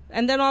know,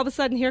 and then all of a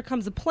sudden here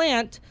comes a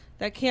plant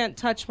that can't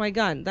touch my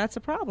gun. That's a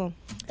problem.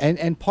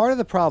 And part of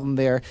the problem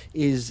there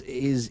is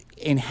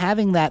in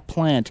having that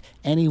plant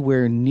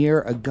anywhere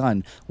near a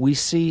gun. We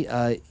see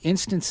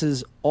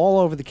instances all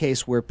over the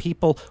case where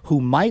people who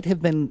might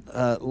have been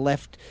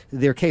left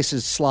their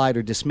cases slide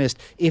or dismissed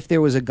if there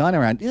was a gun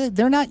around,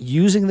 they're not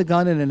using the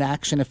gun in an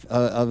action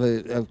of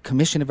a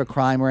commission of a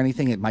crime or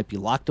anything. It might be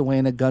locked away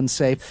in a gun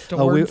safe,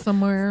 stored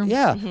somewhere.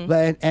 Yeah,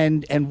 but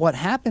and what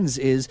happens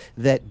is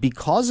that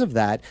because of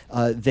that,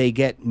 they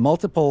get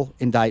multiple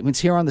indictments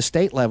here on the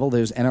state level.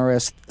 There's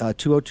NRS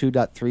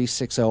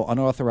 202.360,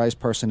 unauthorized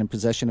person in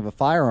possession of a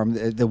firearm.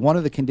 The one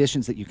of the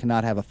conditions that you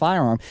cannot have a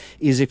firearm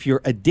is if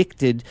you're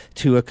addicted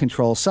to a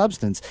controlled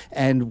substance.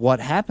 And what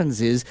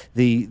happens is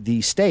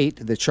the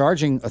state, the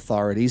charging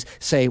authorities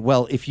say,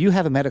 well, if you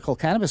have a medical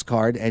cannabis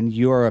card and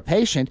you're a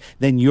patient,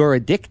 then you're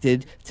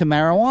addicted to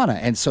marijuana,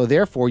 and so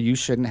therefore you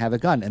shouldn't have a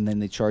gun. And then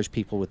they charge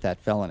people with that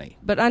felony.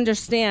 But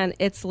understand,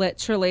 it's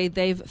literally,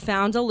 they've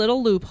found a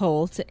little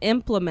loophole to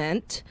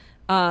implement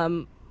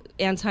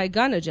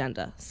anti-gun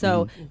agenda.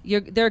 So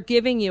they're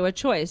giving you a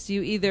choice.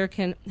 You either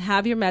can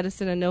have your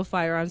medicine and no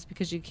firearms,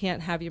 because you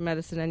can't have your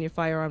medicine and your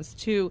firearms,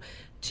 two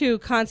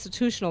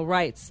constitutional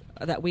rights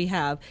that we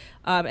have,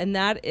 and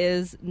that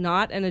is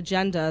not an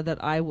agenda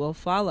that I will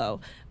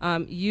follow.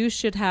 You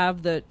should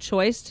have the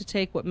choice to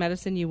take what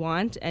medicine you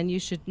want, and you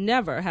should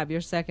never have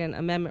your Second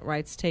Amendment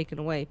rights taken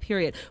away,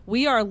 period.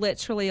 We are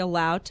literally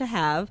allowed to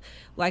have,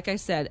 like I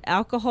said,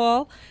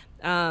 alcohol,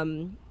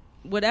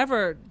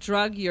 whatever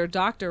drug your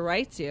doctor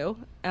writes you,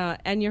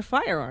 and your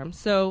firearm.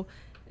 So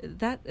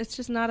that it's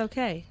just not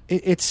okay.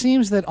 It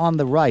seems that on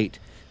the right,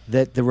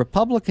 that the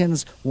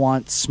Republicans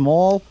want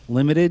small,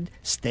 limited,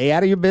 stay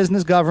out of your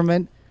business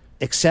government,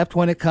 except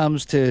when it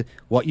comes to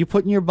what you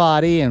put in your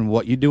body and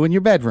what you do in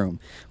your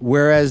bedroom.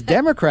 Whereas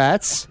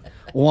Democrats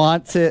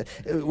want to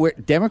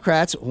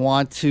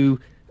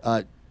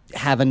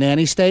have a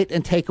nanny state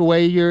and take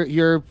away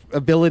your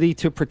ability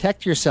to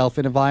protect yourself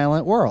in a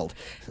violent world.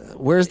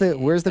 Where's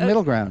the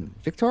middle ground?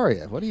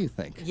 Victoria, what do you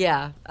think?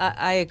 Yeah,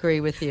 I agree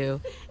with you.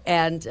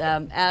 And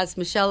as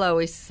Michelle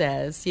always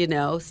says,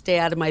 stay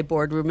out of my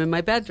boardroom and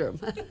my bedroom.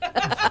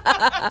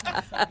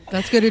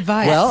 That's good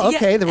advice. Well,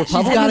 okay, the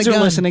Republicans are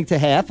gun. listening to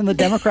half and the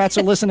Democrats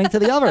are listening to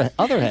the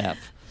other half.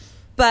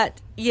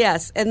 But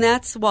yes, and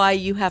that's why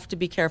you have to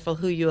be careful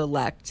who you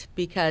elect,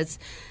 because,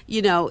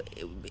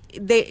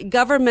 the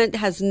government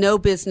has no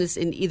business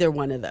in either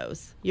one of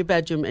those, your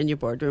bedroom and your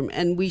boardroom.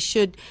 And we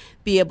should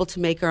be able to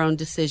make our own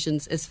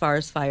decisions as far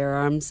as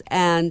firearms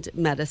and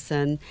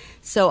medicine.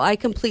 So I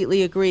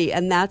completely agree.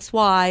 And that's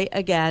why,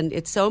 again,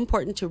 it's so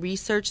important to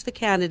research the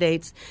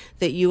candidates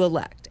that you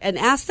elect and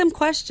ask them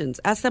questions,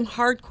 ask them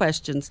hard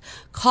questions,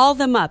 call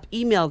them up,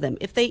 email them.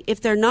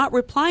 If they're not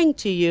replying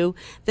to you,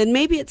 then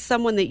maybe it's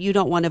someone that you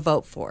don't want to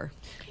vote for.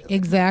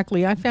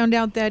 Exactly. I found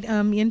out that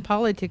in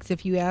politics,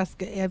 if you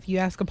ask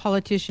a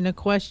politician a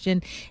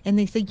question and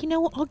they say,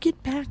 I'll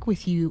get back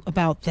with you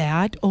about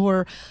that,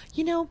 or,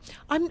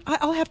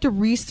 I'll have to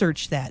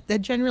research that.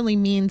 That generally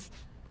means,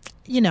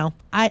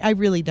 I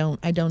really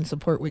don't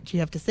support what you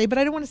have to say, but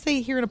I don't want to say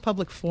it here in a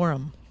public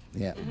forum.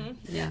 Yeah. Mm-hmm.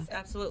 Yes,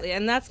 absolutely.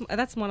 And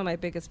that's one of my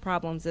biggest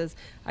problems is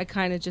I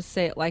kind of just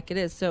say it like it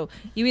is. So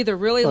you either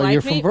really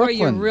like me or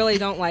you really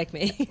don't like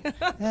me.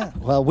 Yeah.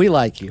 Well, we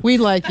like you. We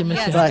like you,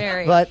 Michelle. Yes,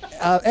 very. But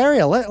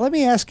Ariel, let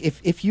me ask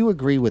if you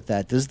agree with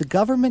that. Does the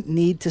government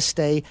need to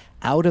stay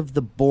out of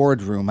the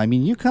boardroom? I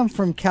mean, you come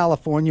from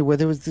California where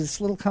there was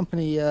this little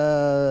company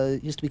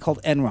used to be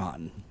called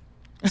Enron.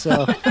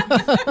 So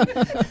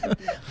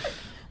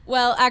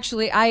Well,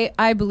 actually,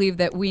 I believe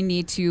that we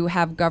need to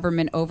have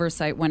government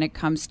oversight when it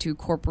comes to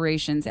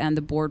corporations and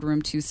the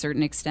boardroom to a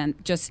certain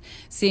extent. Just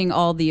seeing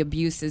all the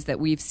abuses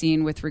that we've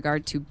seen with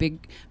regard to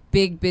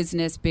big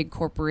business, big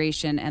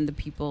corporation, and the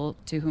people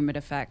to whom it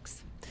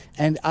affects.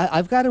 And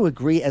I've got to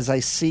agree, as I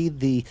see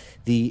the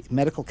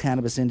medical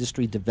cannabis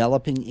industry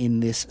developing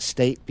in this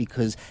state,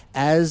 because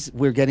as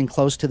we're getting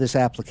close to this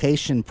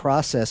application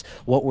process,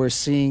 what we're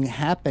seeing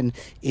happen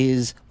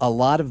is a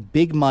lot of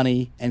big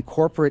money and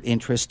corporate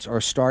interests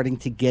are starting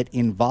to get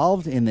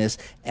involved in this.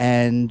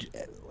 And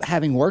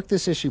having worked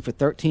this issue for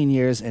 13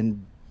 years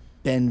and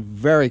been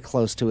very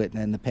close to it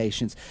and the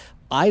patients,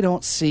 I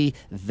don't see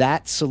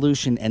that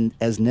solution and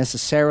as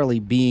necessarily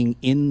being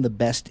in the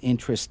best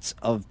interests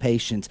of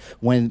patients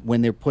when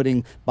they're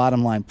putting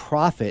bottom line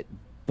profit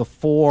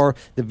before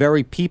the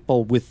very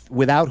people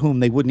without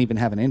whom they wouldn't even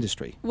have an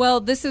industry.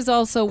 Well, this is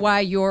also why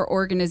your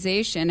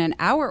organization and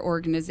our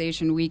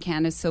organization,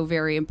 WeCan, is so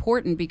very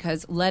important,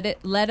 because let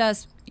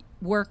us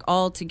work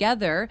all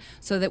together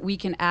so that we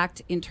can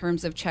act in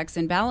terms of checks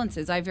and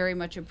balances. I very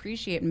much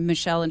appreciate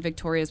Michelle and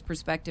Victoria's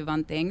perspective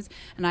on things,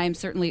 and I am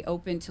certainly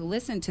open to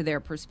listen to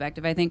their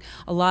perspective. I think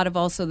a lot of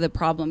also the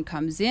problem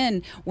comes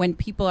in when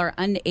people are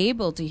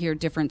unable to hear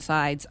different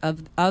sides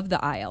of the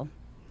aisle.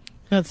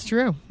 That's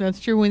true. That's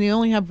true. When they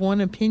only have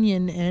one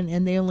opinion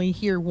and they only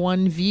hear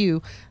one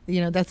view,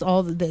 that's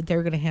all that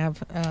they're going to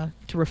have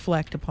to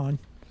reflect upon.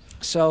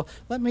 So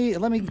let me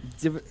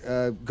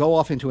go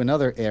off into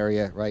another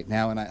area right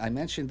now, and I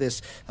mentioned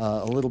this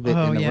a little bit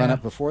in the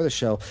run-up before the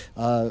show.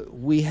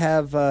 We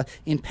have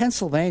in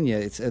Pennsylvania.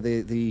 It's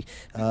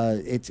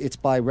it's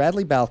by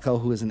Radley Balco,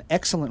 who is an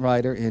excellent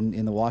writer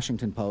in the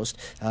Washington Post,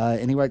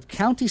 and he writes,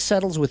 "County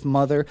settles with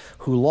mother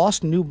who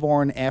lost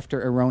newborn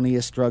after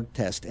erroneous drug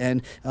test."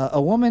 And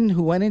a woman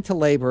who went into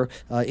labor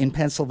in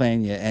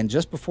Pennsylvania, and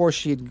just before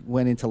she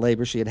went into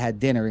labor, she had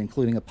dinner,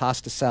 including a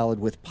pasta salad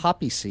with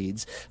poppy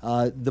seeds.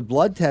 The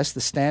blood test,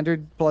 the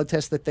standard blood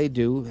test that they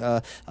do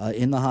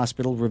in the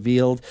hospital,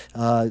 revealed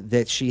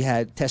that she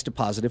had tested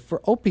positive for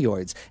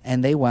opioids,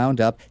 and they wound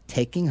up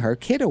taking her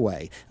kid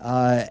away.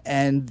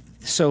 And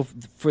so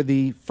for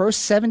the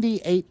first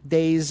 78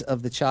 days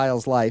of the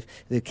child's life,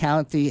 the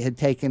county had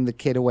taken the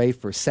kid away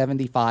for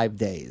 75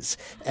 days.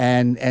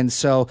 And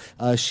so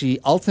she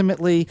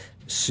ultimately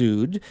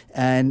sued,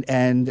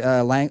 and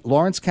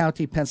Lawrence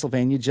County,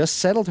 Pennsylvania, just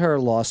settled her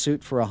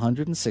lawsuit for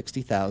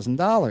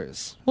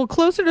 $160,000. Well,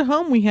 closer to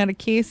home, we had a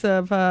case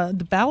of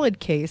the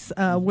Ballard case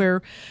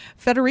where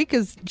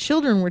Federica's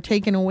children were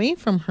taken away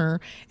from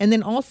her, and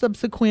then all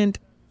subsequent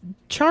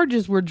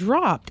charges were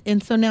dropped,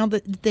 and so now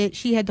that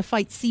she had to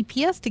fight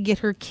CPS to get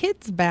her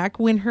kids back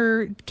when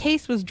her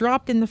case was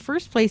dropped in the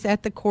first place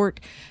at the court,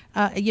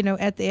 at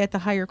the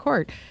higher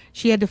court.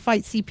 She had to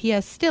fight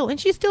CPS still, and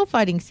she's still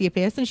fighting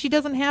CPS, and she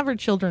doesn't have her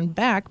children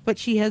back, but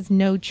she has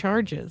no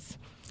charges.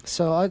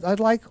 So I'd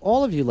like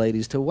all of you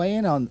ladies to weigh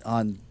in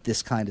on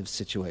this kind of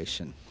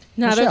situation.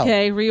 Not Michele.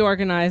 okay,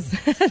 reorganize.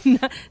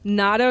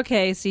 Not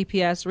okay,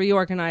 CPS,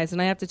 reorganize. And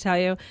I have to tell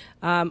you,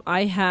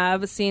 I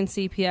have seen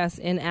CPS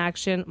in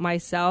action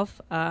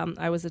myself.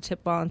 I was a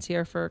TIP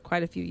volunteer for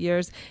quite a few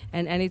years,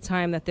 and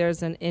anytime that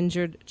there's an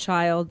injured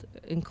child,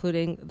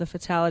 including the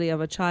fatality of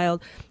a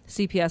child,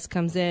 CPS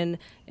comes in,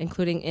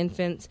 including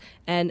infants,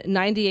 and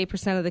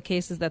 98% of the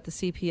cases that the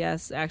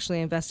CPS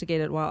actually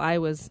investigated while I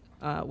was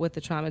with the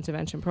trauma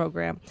intervention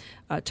program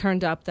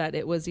turned up that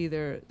it was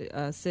either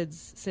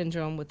SIDS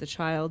syndrome with the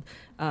child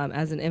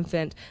as an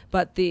infant,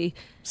 but the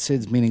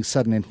SIDS meaning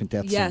sudden infant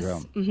death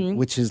syndrome,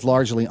 which is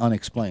largely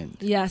unexplained.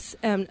 Yes,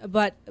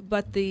 but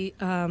the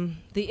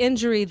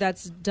injury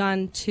that's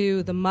done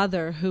to the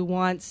mother who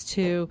wants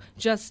to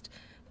just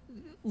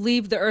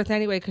leave the earth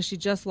anyway because she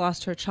just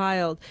lost her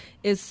child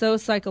is so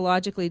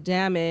psychologically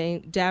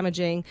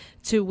damaging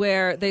to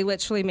where they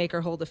literally make her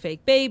hold a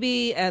fake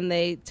baby and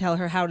they tell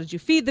her, how did you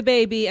feed the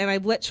baby? And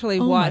I've literally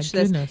watched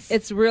this.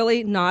 It's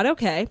really not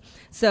okay.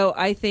 So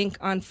I think,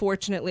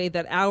 unfortunately,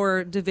 that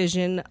our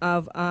division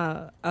of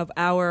our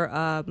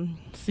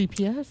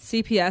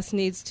CPS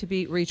needs to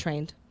be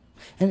retrained.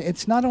 And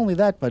it's not only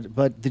that,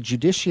 but the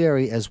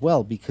judiciary as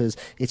well, because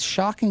it's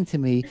shocking to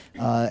me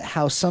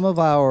how some of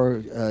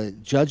our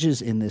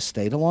judges in this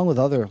state, along with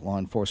other law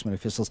enforcement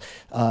officials,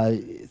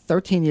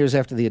 13 years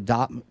after the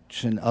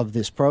adoption of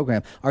this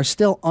program, are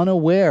still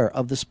unaware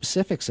of the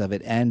specifics of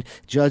it. And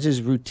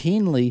judges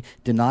routinely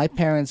deny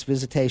parents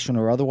visitation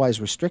or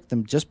otherwise restrict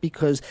them just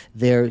because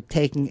they're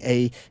taking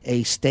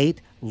a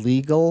state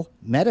legal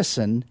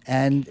medicine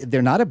and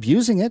they're not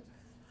abusing it.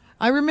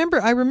 I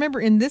remember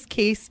in this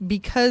case,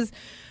 because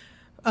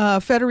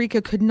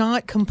Federica could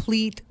not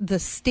complete the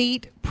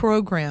state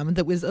program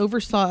that was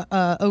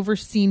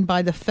overseen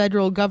by the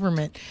federal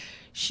government.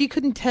 She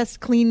couldn't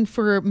test clean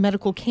for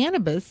medical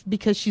cannabis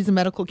because she's a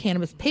medical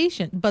cannabis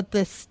patient, but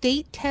the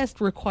state test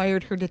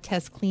required her to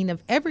test clean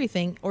of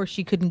everything or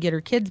she couldn't get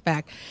her kids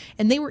back.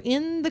 And they were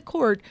in the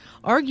court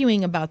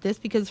arguing about this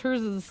because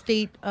hers is a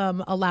state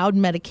allowed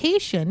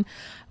medication.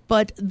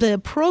 But the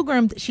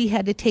program that she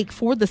had to take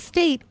for the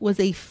state was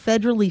a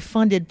federally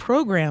funded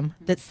program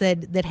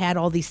that had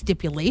all these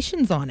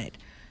stipulations on it.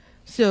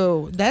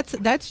 So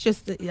that's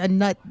just a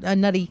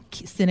nutty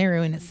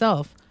scenario in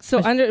itself.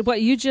 So under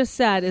what you just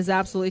said is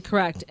absolutely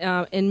correct.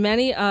 In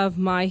many of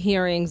my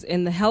hearings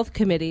in the health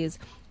committees,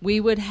 we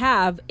would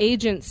have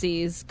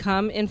agencies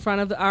come in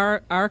front of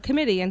our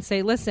committee and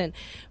say, listen,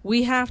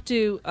 we have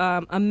to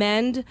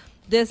amend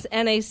this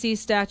NAC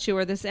statute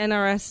or this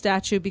NRS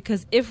statute,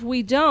 because if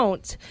we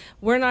don't,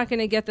 we're not going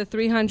to get the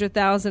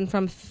 $300,000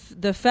 from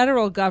the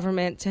federal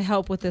government to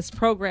help with this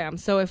program.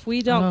 So if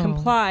we don't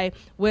comply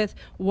with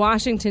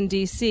Washington,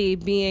 D.C.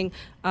 being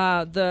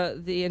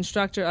the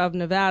instructor of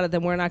Nevada,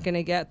 then we're not going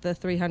to get the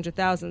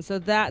 $300,000. So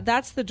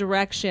that's the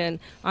direction,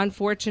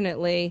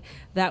 unfortunately,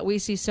 that we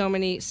see so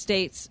many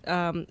states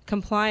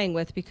complying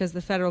with, because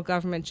the federal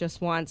government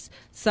just wants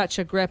such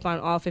a grip on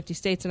all 50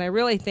 states. And I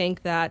really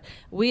think that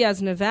we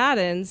as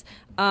Nevadans,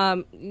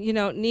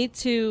 need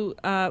to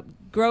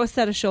grow a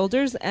set of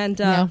shoulders and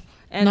not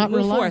move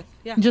rely. forth.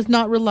 Yeah. Just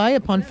not rely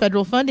upon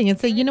federal funding and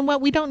say, you know what,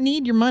 we don't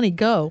need your money,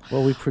 go.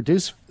 Well, we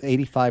produce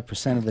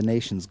 85% of the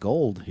nation's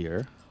gold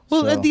here.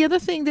 Well, so the other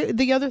thing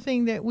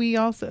that we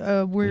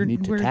also we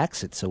need to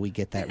tax it so we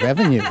get that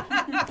revenue.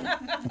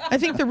 I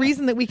think the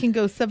reason that we can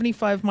go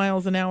 75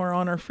 miles an hour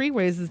on our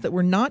freeways is that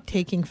we're not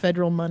taking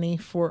federal money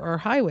for our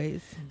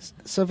highways.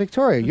 So,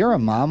 Victoria, you're a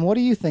mom. What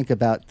do you think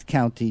about the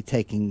county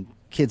taking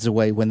kids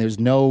away when there's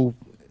no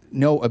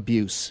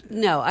abuse?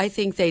 No, I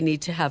think they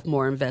need to have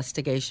more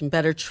investigation,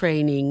 better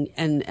training,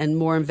 and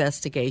more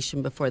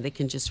investigation before they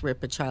can just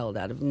rip a child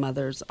out of a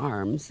mother's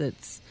arms.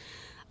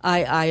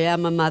 I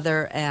am a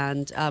mother,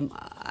 and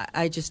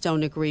I just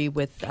don't agree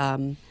with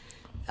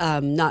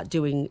not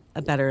doing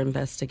a better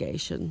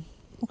investigation.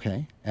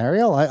 Okay.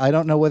 Ariel, I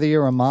don't know whether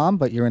you're a mom,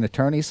 but you're an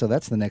attorney, so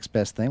that's the next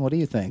best thing. What do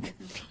you think?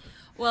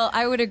 Well,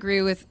 I would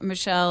agree with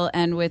Michele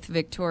and with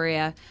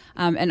Victoria,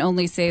 and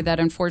only say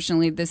that,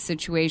 unfortunately, this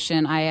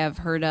situation I have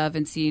heard of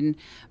and seen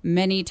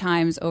many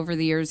times over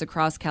the years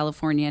across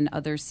California and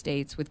other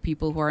states with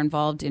people who are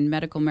involved in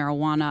medical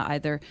marijuana,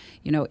 either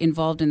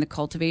involved in the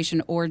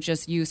cultivation or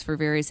just use for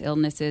various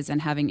illnesses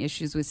and having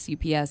issues with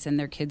CPS and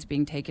their kids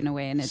being taken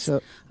away, and it's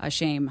a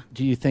shame.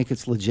 Do you think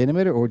it's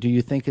legitimate, or do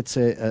you think it's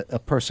a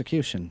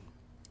persecution?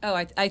 Oh,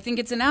 I think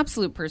it's an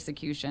absolute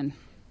persecution.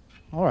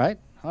 All right.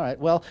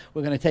 Well,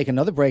 we're going to take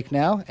another break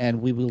now,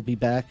 and we will be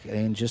back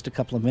in just a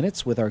couple of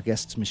minutes with our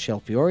guests Michele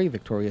Fiore,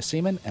 Victoria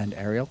Seaman, and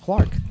Ariel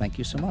Clark. Thank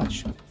you so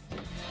much.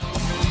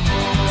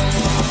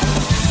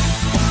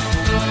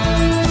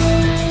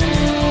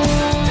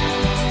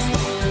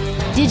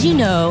 Did you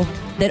know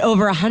that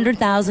over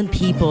 100,000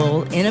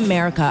 people in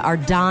America are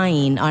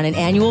dying on an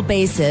annual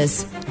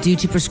basis due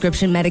to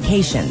prescription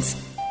medications.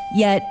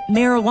 Yet,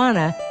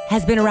 marijuana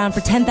has been around for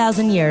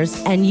 10,000 years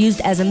and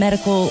used as a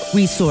medical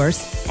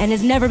resource and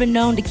has never been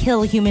known to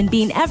kill a human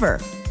being ever.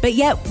 But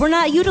yet, we're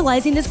not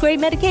utilizing this great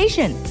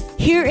medication.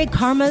 Here at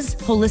Karma's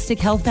Holistic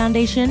Health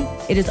Foundation,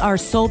 it is our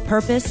sole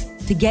purpose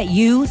to get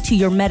you to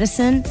your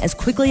medicine as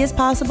quickly as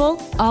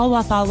possible, all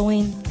while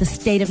following the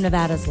state of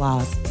Nevada's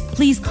laws.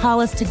 Please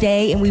call us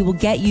today and we will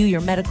get you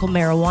your medical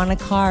marijuana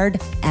card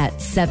at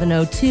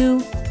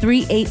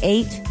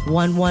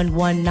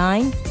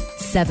 702-388-1119,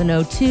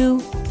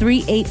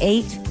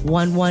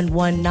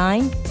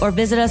 702-388-1119, or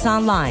visit us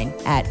online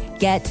at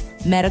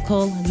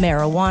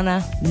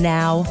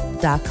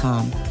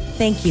getmedicalmarijuananow.com.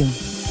 Thank you.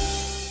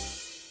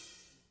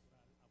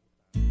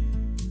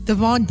 The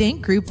Von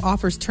Dank Group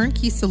offers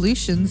turnkey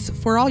solutions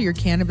for all your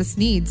cannabis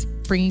needs,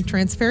 bringing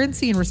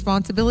transparency and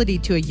responsibility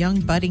to a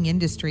young, budding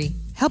industry.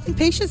 Helping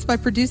patients by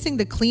producing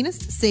the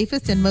cleanest,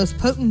 safest, and most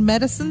potent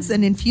medicines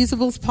and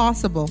infusibles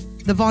possible.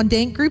 The Von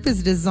Dank Group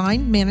is a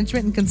design,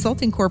 management, and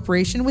consulting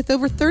corporation with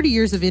over 30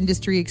 years of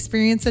industry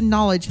experience and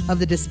knowledge of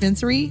the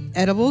dispensary,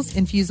 edibles,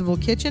 infusible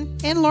kitchen,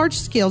 and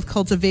large-scale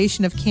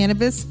cultivation of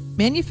cannabis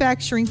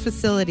manufacturing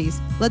facilities.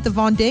 Let the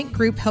Von Dank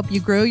Group help you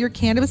grow your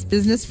cannabis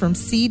business from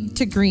seed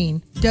to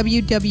green.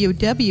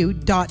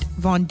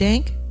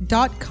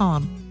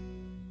 www.vondank.com.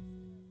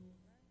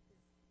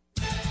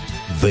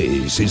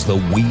 This is the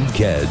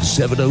WeCan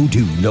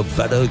 702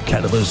 Nevada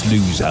Cannabis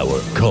News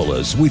Hour. Call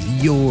us with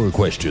your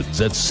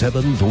questions at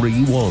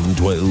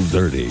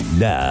 731-1230.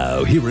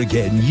 Now, here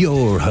again,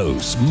 your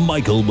hosts,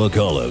 Michael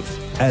McAuliffe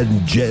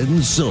and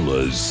Jen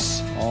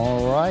Solis.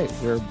 All right,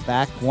 we're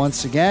back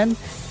once again,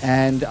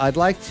 and I'd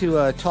like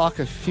to talk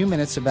a few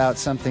minutes about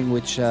something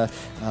which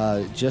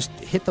just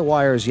hit the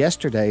wires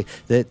yesterday,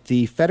 that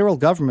the federal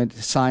government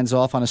signs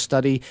off on a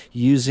study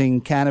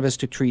using cannabis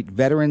to treat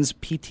veterans'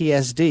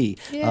 PTSD.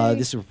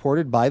 This is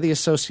reported by the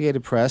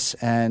Associated Press,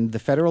 and the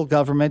federal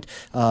government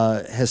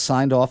has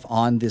signed off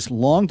on this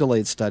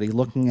long-delayed study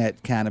looking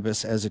at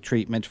cannabis as a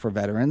treatment for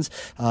veterans.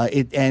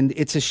 And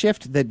it's a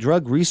shift that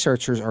drug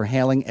researchers are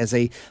hailing as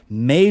a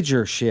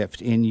major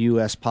shift in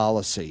U.S.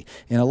 policy.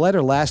 In a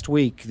letter last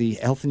week, the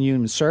Health and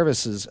Human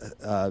Services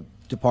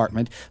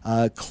Department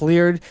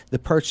cleared the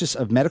purchase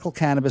of medical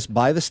cannabis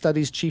by the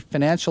study's chief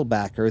financial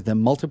backer, the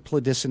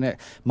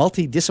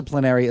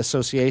Multidisciplinary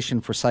Association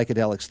for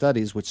Psychedelic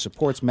Studies, which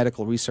supports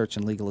medical research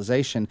and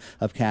legalization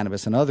of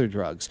cannabis and other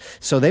drugs.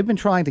 So they've been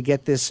trying to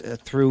get this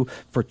through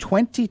for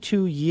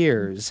 22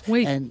 years.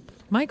 Wait,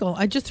 Michael,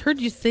 I just heard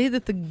you say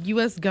that the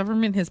U.S.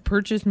 government has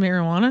purchased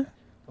marijuana?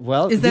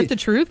 Well, is that the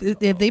truth?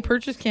 Have they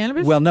purchased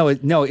cannabis? Well, no.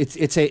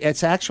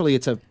 It's actually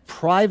a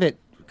private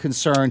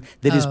concern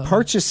that is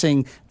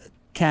purchasing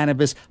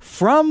cannabis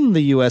from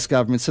the U.S.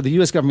 government. So the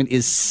U.S. government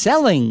is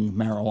selling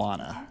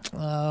marijuana.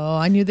 Oh,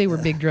 I knew they were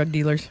big drug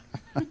dealers.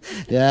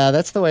 Yeah,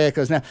 that's the way it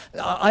goes. Now,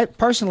 I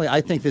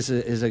think this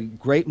is a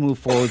great move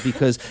forward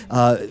because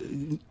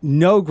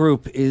no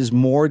group is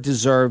more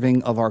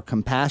deserving of our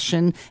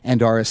compassion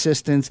and our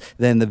assistance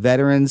than the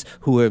veterans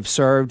who have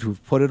served,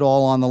 who've put it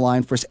all on the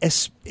line for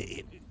us.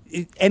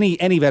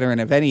 Any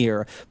veteran of any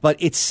era,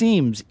 but it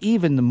seems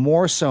even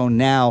more so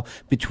now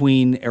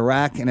between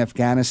Iraq and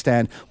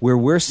Afghanistan, where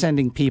we're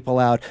sending people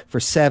out for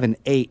 7,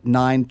 8,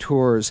 9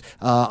 tours.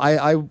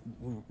 I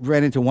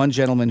ran into one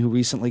gentleman who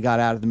recently got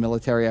out of the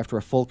military after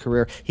a full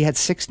career. He had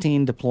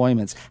 16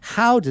 deployments.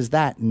 How does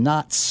that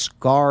not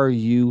scar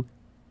you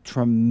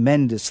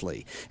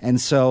tremendously? And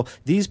so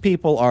these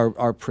people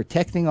are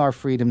protecting our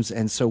freedoms,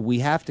 and so we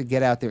have to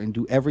get out there and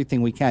do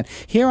everything we can.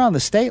 Here on the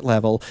state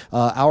level,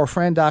 our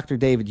friend Dr.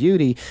 David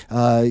Udy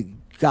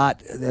got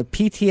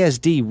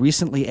PTSD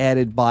recently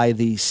added by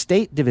the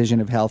State Division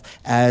of Health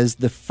as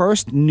the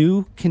first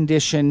new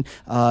condition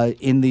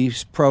in the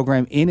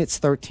program in its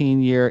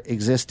 13-year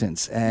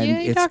existence. And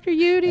yay, Dr.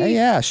 Udy.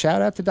 Yeah,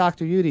 shout out to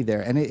Dr. Udy there.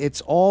 And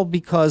it's all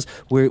because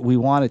we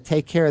want to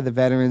take care of the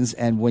veterans,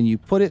 and when you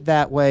put it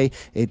that way,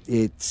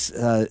 it's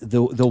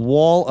the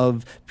wall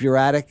of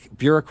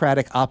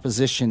bureaucratic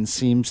opposition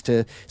seems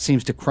to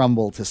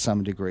crumble to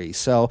some degree.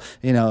 So,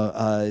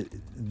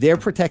 they're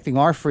protecting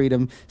our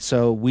freedom,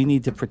 so we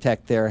need to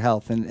protect their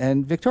health.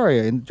 And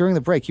Victoria, during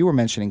the break, you were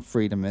mentioning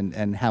freedom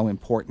and how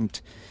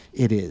important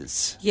it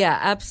is. Yeah,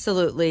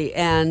 absolutely.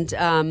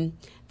 And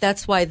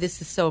that's why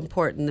this is so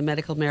important, the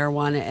medical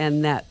marijuana,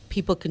 and that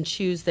people can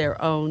choose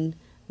their own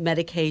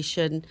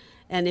medication.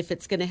 And if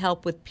it's going to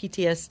help with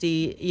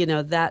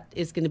PTSD, that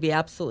is going to be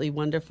absolutely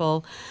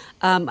wonderful.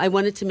 I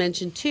wanted to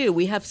mention, too,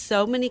 we have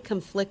so many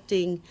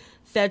conflicting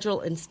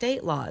federal and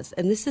state laws,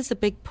 and this is a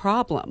big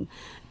problem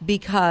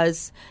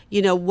because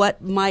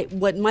what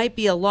might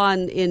be a law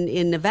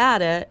in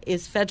Nevada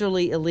is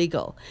federally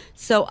illegal.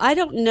 So I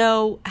don't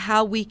know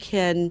how we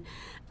can,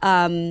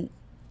 we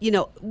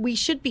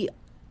should be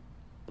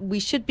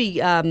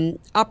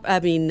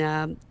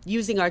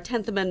using our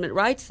 10th Amendment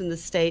rights in the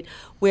state,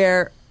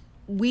 where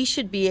we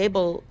should be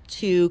able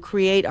to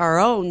create our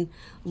own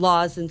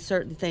laws and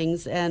certain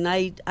things. And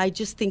I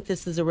just think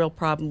this is a real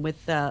problem with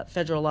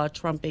federal law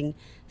trumping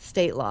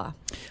state law.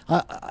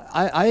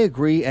 I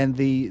agree, and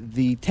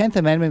the 10th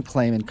Amendment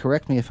claim, and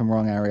correct me if I'm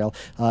wrong, Ariel,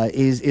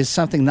 is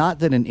something not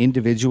that an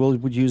individual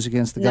would use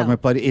against the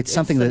government, but it's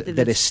something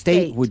that a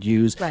state would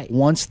use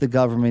once the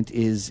government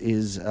is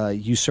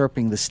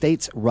usurping the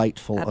state's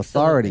rightful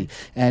authority.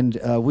 And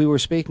we were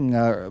speaking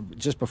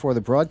just before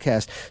the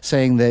broadcast,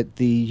 saying that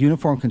the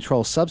Uniform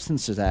Controlled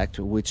Substances Act,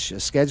 which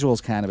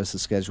schedules cannabis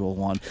as Schedule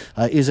 1,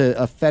 is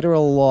a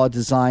federal law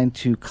designed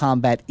to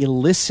combat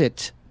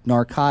illicit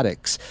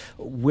narcotics,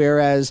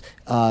 whereas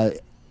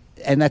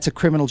and that's a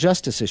criminal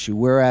justice issue,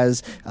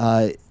 whereas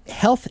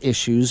health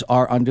issues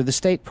are under the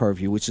state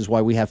purview, which is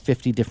why we have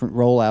 50 different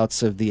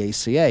rollouts of the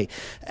ACA.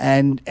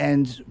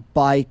 And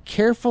by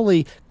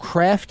carefully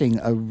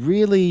crafting a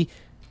really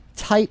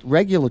tight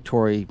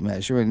regulatory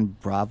measure, and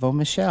bravo,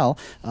 Michele,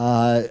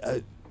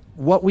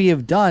 what we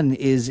have done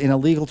is, in a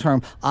legal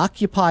term,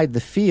 occupied the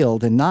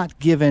field and not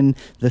given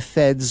the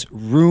feds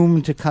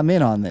room to come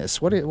in on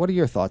this. What are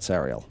your thoughts,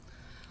 Ariel?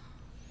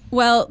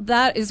 Well,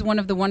 that is one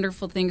of the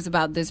wonderful things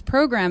about this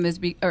program,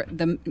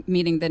 the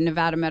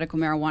Nevada Medical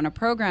Marijuana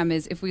Program,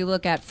 is if we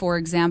look at, for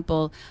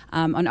example,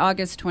 on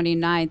August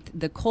 29th,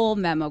 the Cole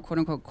memo,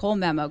 quote-unquote Cole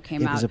memo,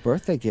 came out. It was a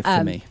birthday gift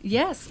to me.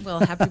 Yes, well,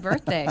 happy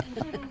birthday.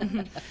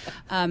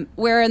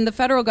 Wherein the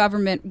federal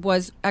government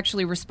was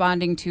actually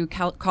responding to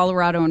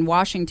Colorado and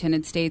Washington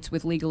and states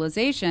with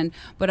legalization,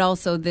 but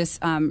also this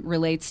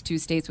relates to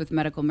states with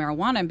medical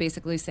marijuana, and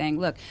basically saying,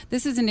 look,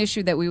 this is an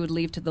issue that we would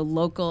leave to the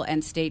local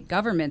and state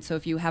government. So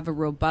if you have a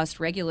robust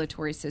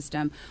regulatory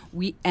system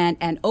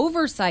and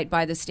oversight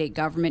by the state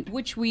government,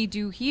 which we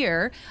do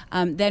here,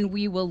 then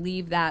we will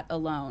leave that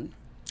alone.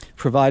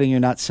 Providing you're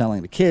not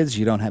selling to kids,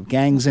 you don't have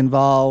gangs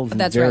involved,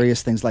 and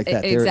various things like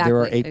that. Exactly,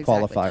 there are 8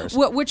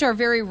 qualifiers. Which are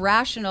very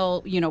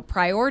rational,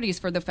 priorities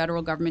for the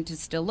federal government to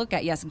still look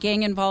at. Yes,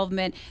 gang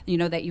involvement,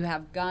 that you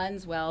have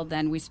guns. Well,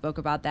 then we spoke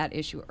about that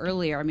issue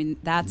earlier. I mean,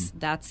 that's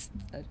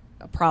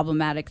a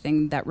problematic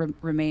thing that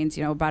remains,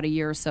 about a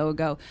year or so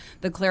ago.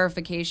 The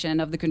clarification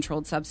of the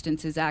Controlled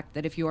Substances Act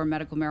that if you are a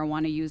medical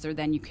marijuana user,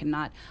 then you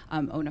cannot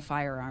own a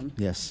firearm.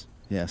 Yes,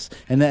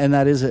 and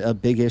that is a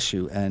big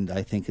issue, and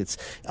I think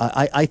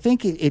I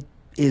think it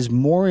is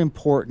more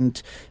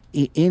important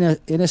in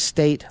a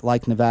state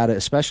like Nevada,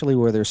 especially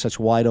where there's such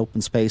wide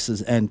open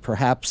spaces, and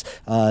perhaps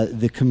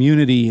the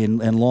community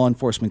and law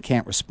enforcement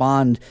can't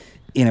respond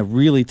in a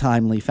really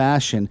timely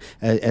fashion,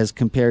 as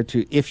compared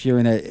to if you're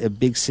in a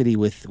big city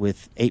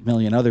with 8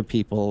 million other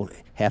people,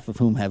 half of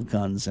whom have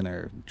guns and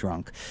are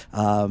drunk.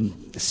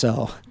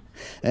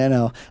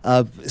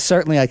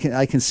 Certainly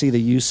I can see the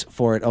use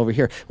for it over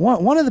here.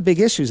 One of the big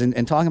issues,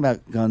 and talking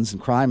about guns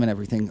and crime and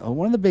everything,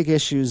 one of the big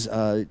issues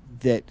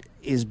that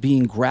is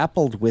being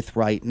grappled with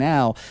right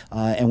now,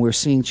 and we're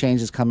seeing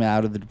changes coming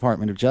out of the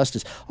Department of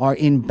Justice, are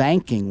in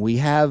banking. We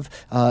have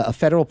a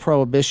federal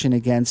prohibition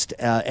against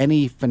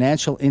any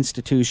financial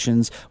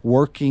institutions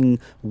working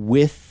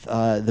with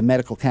the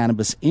medical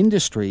cannabis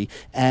industry,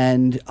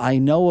 and I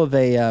know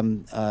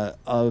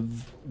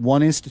of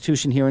one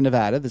institution here in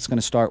Nevada that's going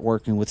to start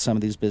working with some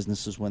of these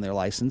businesses when they're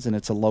licensed, and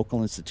it's a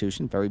local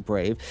institution, very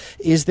brave.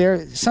 Is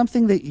there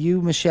something that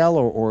you, Michele,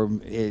 or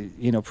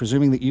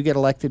presuming that you get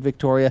elected,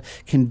 Victoria,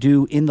 can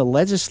do in the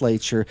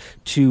legislature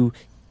to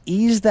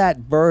ease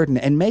that burden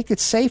and make it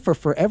safer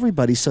for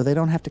everybody so they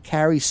don't have to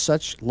carry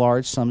such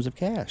large sums of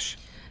cash?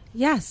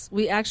 Yes,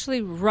 we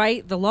actually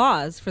write the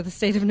laws for the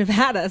state of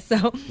Nevada,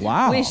 so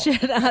wow. We should.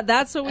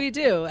 That's what we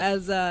do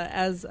as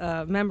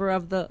a member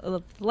of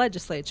the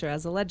legislature,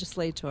 as a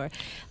legislator.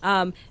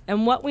 And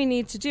what we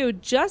need to do,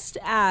 just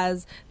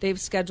as they've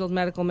scheduled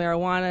medical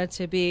marijuana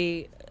to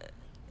be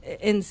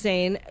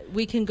insane,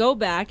 we can go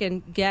back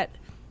and get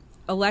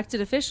elected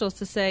officials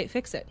to say,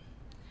 fix it.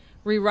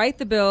 Rewrite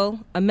the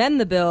bill,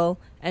 amend the bill,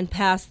 and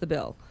pass the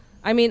bill.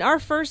 I mean, our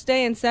first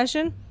day in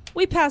session,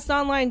 we passed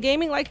online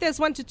gaming like this,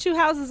 went to 2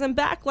 houses and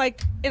back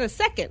like in a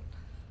second.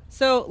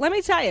 So let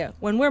me tell you,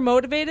 when we're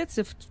motivated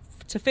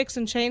to fix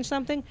and change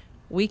something,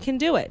 we can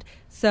do it.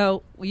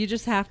 So you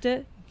just have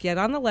to get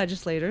on the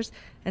legislators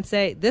and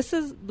say, this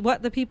is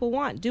what the people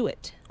want, do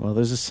it. Well,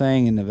 there's a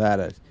saying in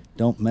Nevada,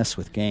 don't mess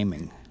with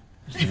gaming.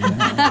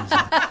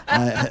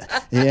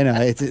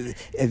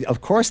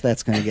 Of course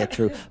that's going to get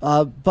through.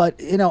 But,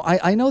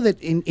 I know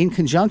that in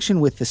conjunction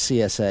with the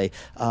CSA,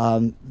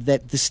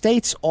 that the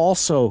states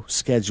also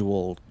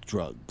schedule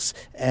drugs,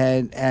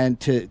 and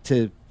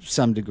to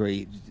some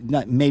degree,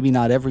 maybe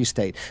not every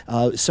state.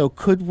 So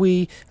could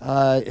we,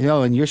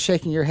 and you're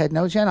shaking your head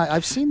no, Jen,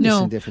 I've seen this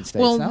in different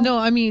states. Well, no,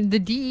 I mean, the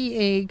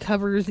DEA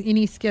covers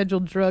any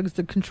scheduled drugs.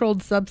 The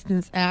Controlled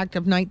Substance Act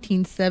of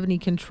 1970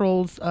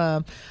 controls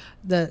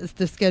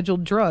the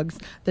scheduled drugs.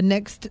 The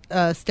next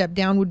step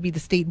down would be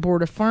the State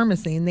Board of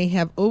Pharmacy, and they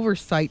have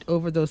oversight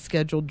over those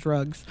scheduled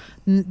drugs.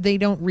 They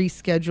don't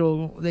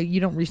reschedule.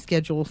 You don't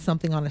reschedule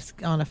something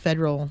on a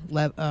federal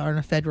level, on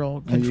a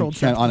federal controlled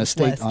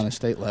substance on a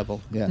state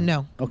level. Yeah.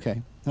 No.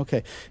 Okay.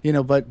 Okay,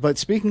 but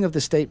speaking of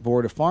the State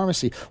Board of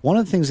Pharmacy, one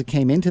of the things that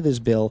came into this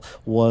bill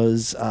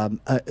was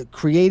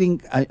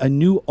creating a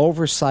new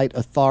oversight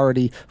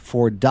authority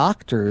for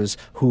doctors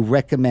who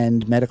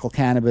recommend medical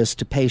cannabis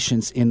to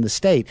patients in the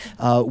state,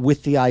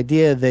 with the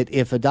idea that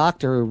if a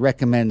doctor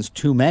recommends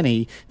too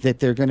many, that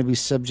they're going to be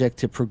subject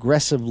to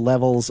progressive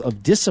levels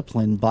of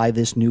discipline by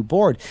this new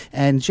board.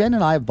 And Jen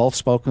and I have both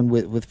spoken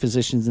with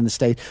physicians in the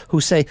state who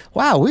say,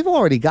 wow, we've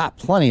already got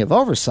plenty of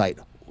oversight.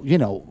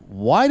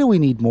 Why do we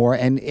need more?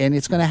 And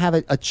it's going to have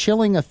a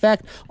chilling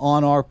effect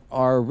on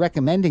our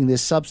recommending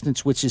this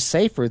substance, which is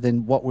safer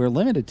than what we're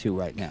limited to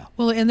right now.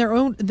 Well, and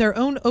their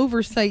own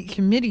oversight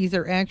committees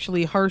are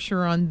actually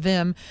harsher on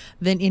them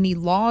than any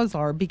laws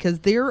are, because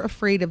they're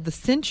afraid of the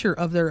censure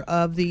of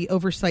the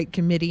oversight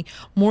committee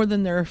more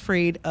than they're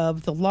afraid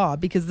of the law,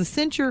 because the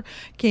censure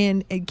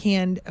can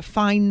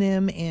fine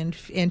them and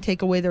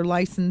take away their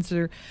license,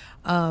 or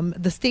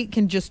the state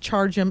can just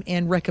charge them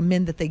and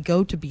recommend that they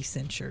go to be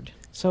censured.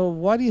 So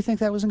why do you think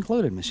that was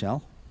included,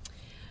 Michele?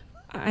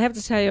 I have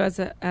to tell you,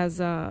 as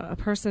a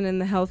person in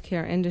the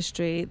healthcare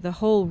industry, the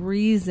whole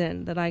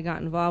reason that I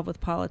got involved with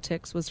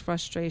politics was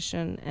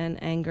frustration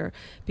and anger,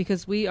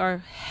 because we are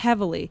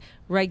heavily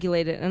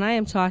regulated. And I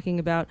am talking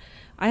about,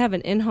 I have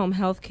an in-home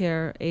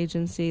healthcare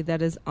agency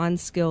that is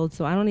unskilled,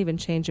 so I don't even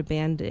change a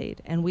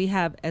Band-Aid. And we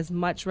have as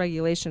much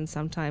regulation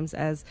sometimes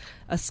as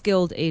a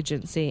skilled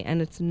agency,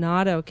 and it's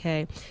not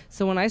okay.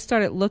 So when I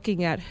started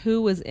looking at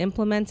who was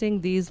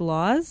implementing these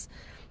laws,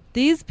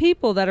 these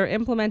people that are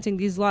implementing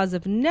these laws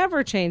have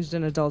never changed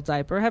an adult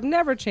diaper, have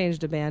never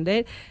changed a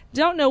Band-Aid,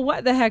 don't know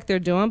what the heck they're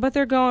doing, but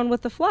they're going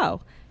with the flow.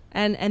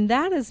 And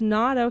that is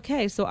not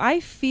okay. So I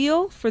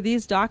feel for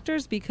these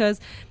doctors, because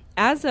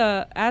as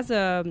a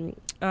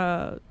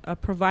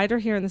provider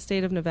here in the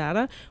state of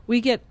Nevada,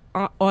 we get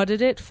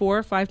audited 4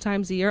 or 5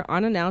 times a year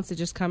unannounced. They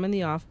just come in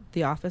the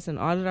office and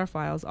audit our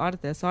files,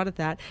 audit this, audit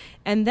that.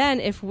 And then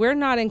if we're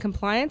not in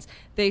compliance,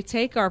 they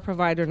take our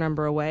provider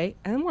number away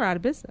and we're out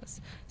of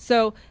business.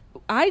 So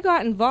I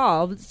got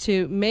involved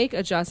to make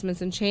adjustments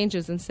and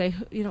changes and say,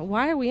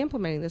 why are we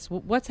implementing this?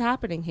 What's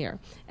happening here?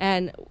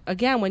 And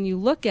again, when you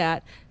look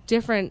at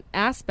different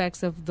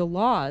aspects of the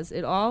laws,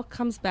 it all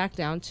comes back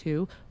down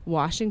to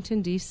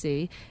Washington,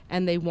 D.C.,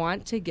 and they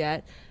want to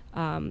get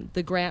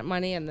the grant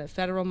money and the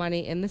federal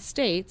money in the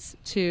states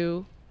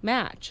to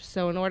match.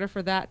 So in order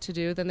for that to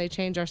do, then they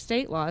change our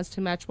state laws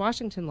to match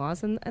Washington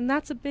laws, and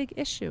that's a big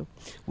issue.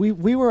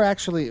 We were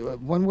actually,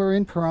 when we were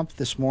in Pahrump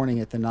this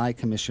morning at the Nye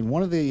Commission,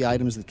 one of the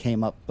items that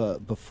came up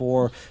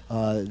before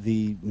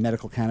the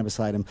medical cannabis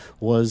item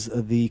was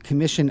the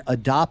Commission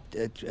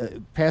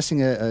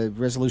passing a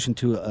resolution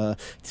to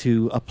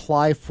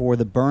apply for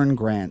the burn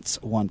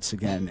grants once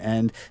again.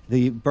 And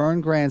the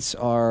burn grants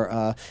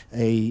are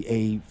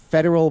a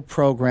federal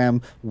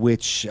program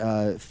which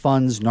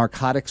funds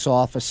narcotics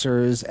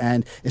officers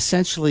and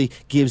essentially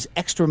gives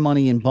extra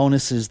money and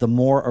bonuses the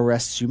more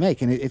arrests you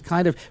make. And it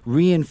kind of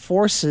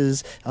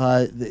reinforces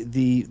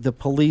the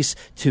police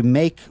to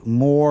make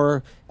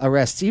more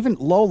arrests, even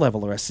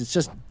low-level arrests. It's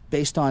just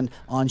based on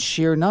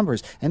sheer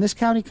numbers. And this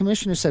county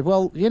commissioner said,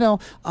 well,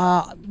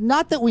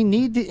 not that we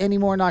need any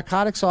more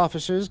narcotics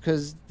officers,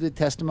 because the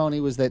testimony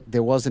was that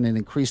there wasn't an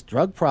increased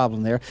drug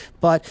problem there,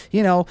 but,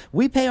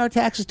 we pay our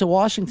taxes to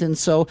Washington,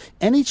 so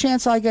any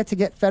chance I get to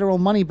get federal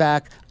money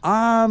back,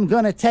 I'm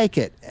going to take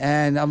it,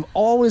 and I'm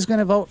always going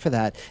to vote for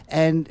that.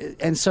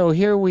 And so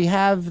here we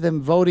have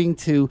them voting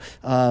to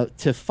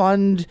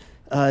fund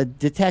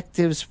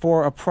detectives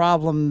for a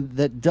problem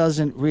that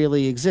doesn't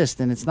really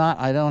exist. And it's not,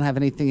 I don't have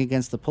anything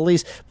against the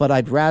police, but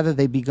I'd rather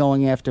they be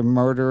going after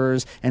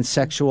murderers and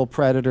sexual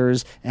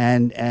predators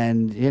and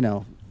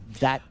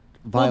that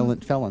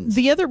violent felons.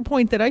 The other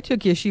point that I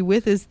took issue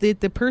with is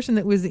that the person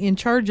that was in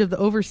charge of the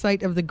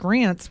oversight of the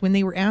grants, when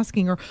they were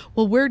asking her,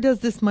 well, where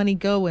does this money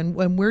go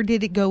and where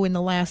did it go in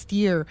the last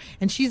year?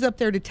 And she's up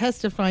there to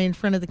testify in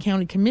front of the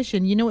county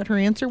commission. You know what her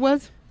answer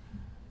was?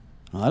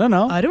 I don't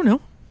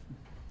know.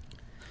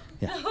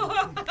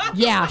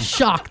 Yeah,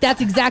 shock.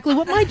 That's exactly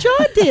what my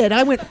jaw did.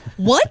 I went,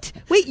 what?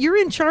 Wait, you're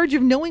in charge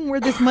of knowing where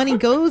this money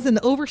goes and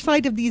the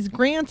oversight of these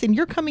grants, and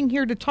you're coming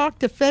here to talk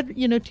to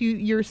to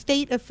your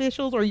state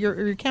officials or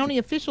your county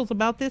officials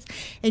about this,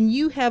 and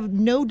you have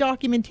no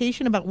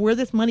documentation about where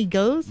this money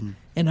goes? Mm.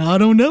 And I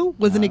don't know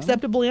was an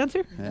acceptable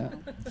answer. Yeah.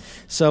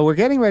 So we're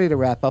getting ready to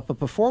wrap up, but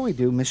before we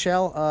do,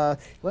 Michele,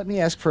 let me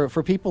ask for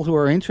people who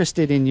are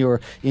interested in your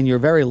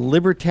very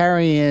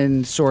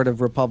libertarian sort of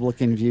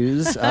Republican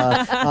views,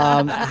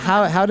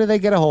 how do they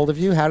get a hold of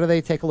you? How do they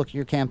take a look at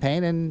your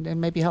campaign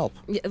and maybe help?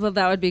 Yeah, well,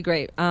 that would be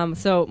great.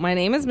 So my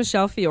name is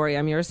Michele Fiore.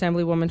 I'm your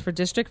Assemblywoman for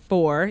District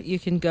 4. You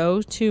can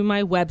go to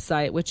my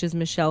website, which is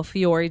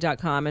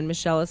michellefiore.com, and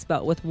Michele is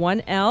spelled with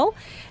one L.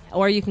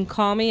 Or you can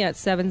call me at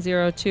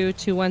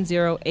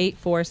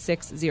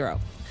 702-210-8460.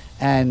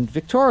 And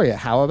Victoria,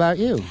 how about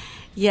you?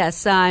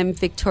 Yes, I'm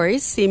Victoria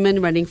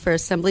Seaman, running for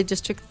Assembly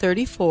District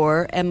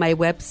 34, and my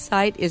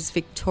website is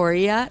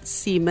Victoria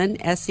Seaman,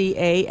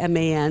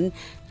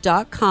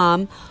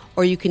 victoriaseaman.com,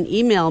 or you can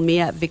email me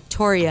at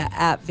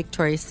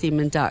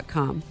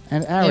victoria@victoriaseaman.com.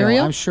 And Ariel,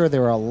 Ariel? I'm sure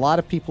there are a lot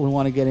of people who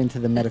want to get into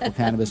the medical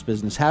cannabis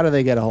business. How do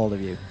they get a hold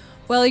of you?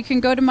 Well, you can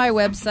go to my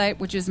website,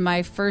 which is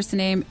my first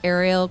name,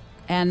 Ariel,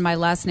 and my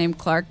last name,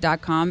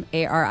 Clark.com,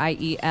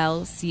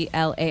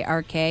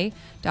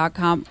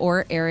 ArielClark.com,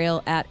 or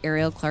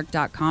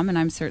Ariel@arielclark.com. And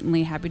I'm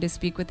certainly happy to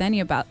speak with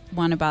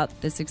anyone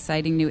about this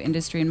exciting new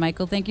industry. And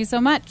Michael, thank you so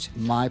much.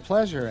 My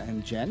pleasure.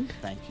 And Jen,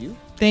 thank you.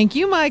 Thank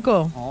you,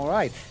 Michael. All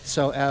right.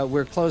 So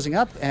we're closing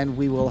up, and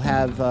we will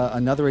have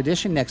another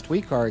edition next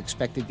week. Our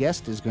expected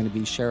guest is going to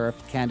be Sheriff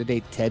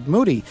candidate Ted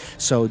Moody.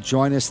 So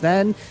join us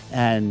then,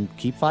 and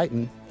keep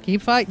fighting.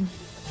 Keep fighting.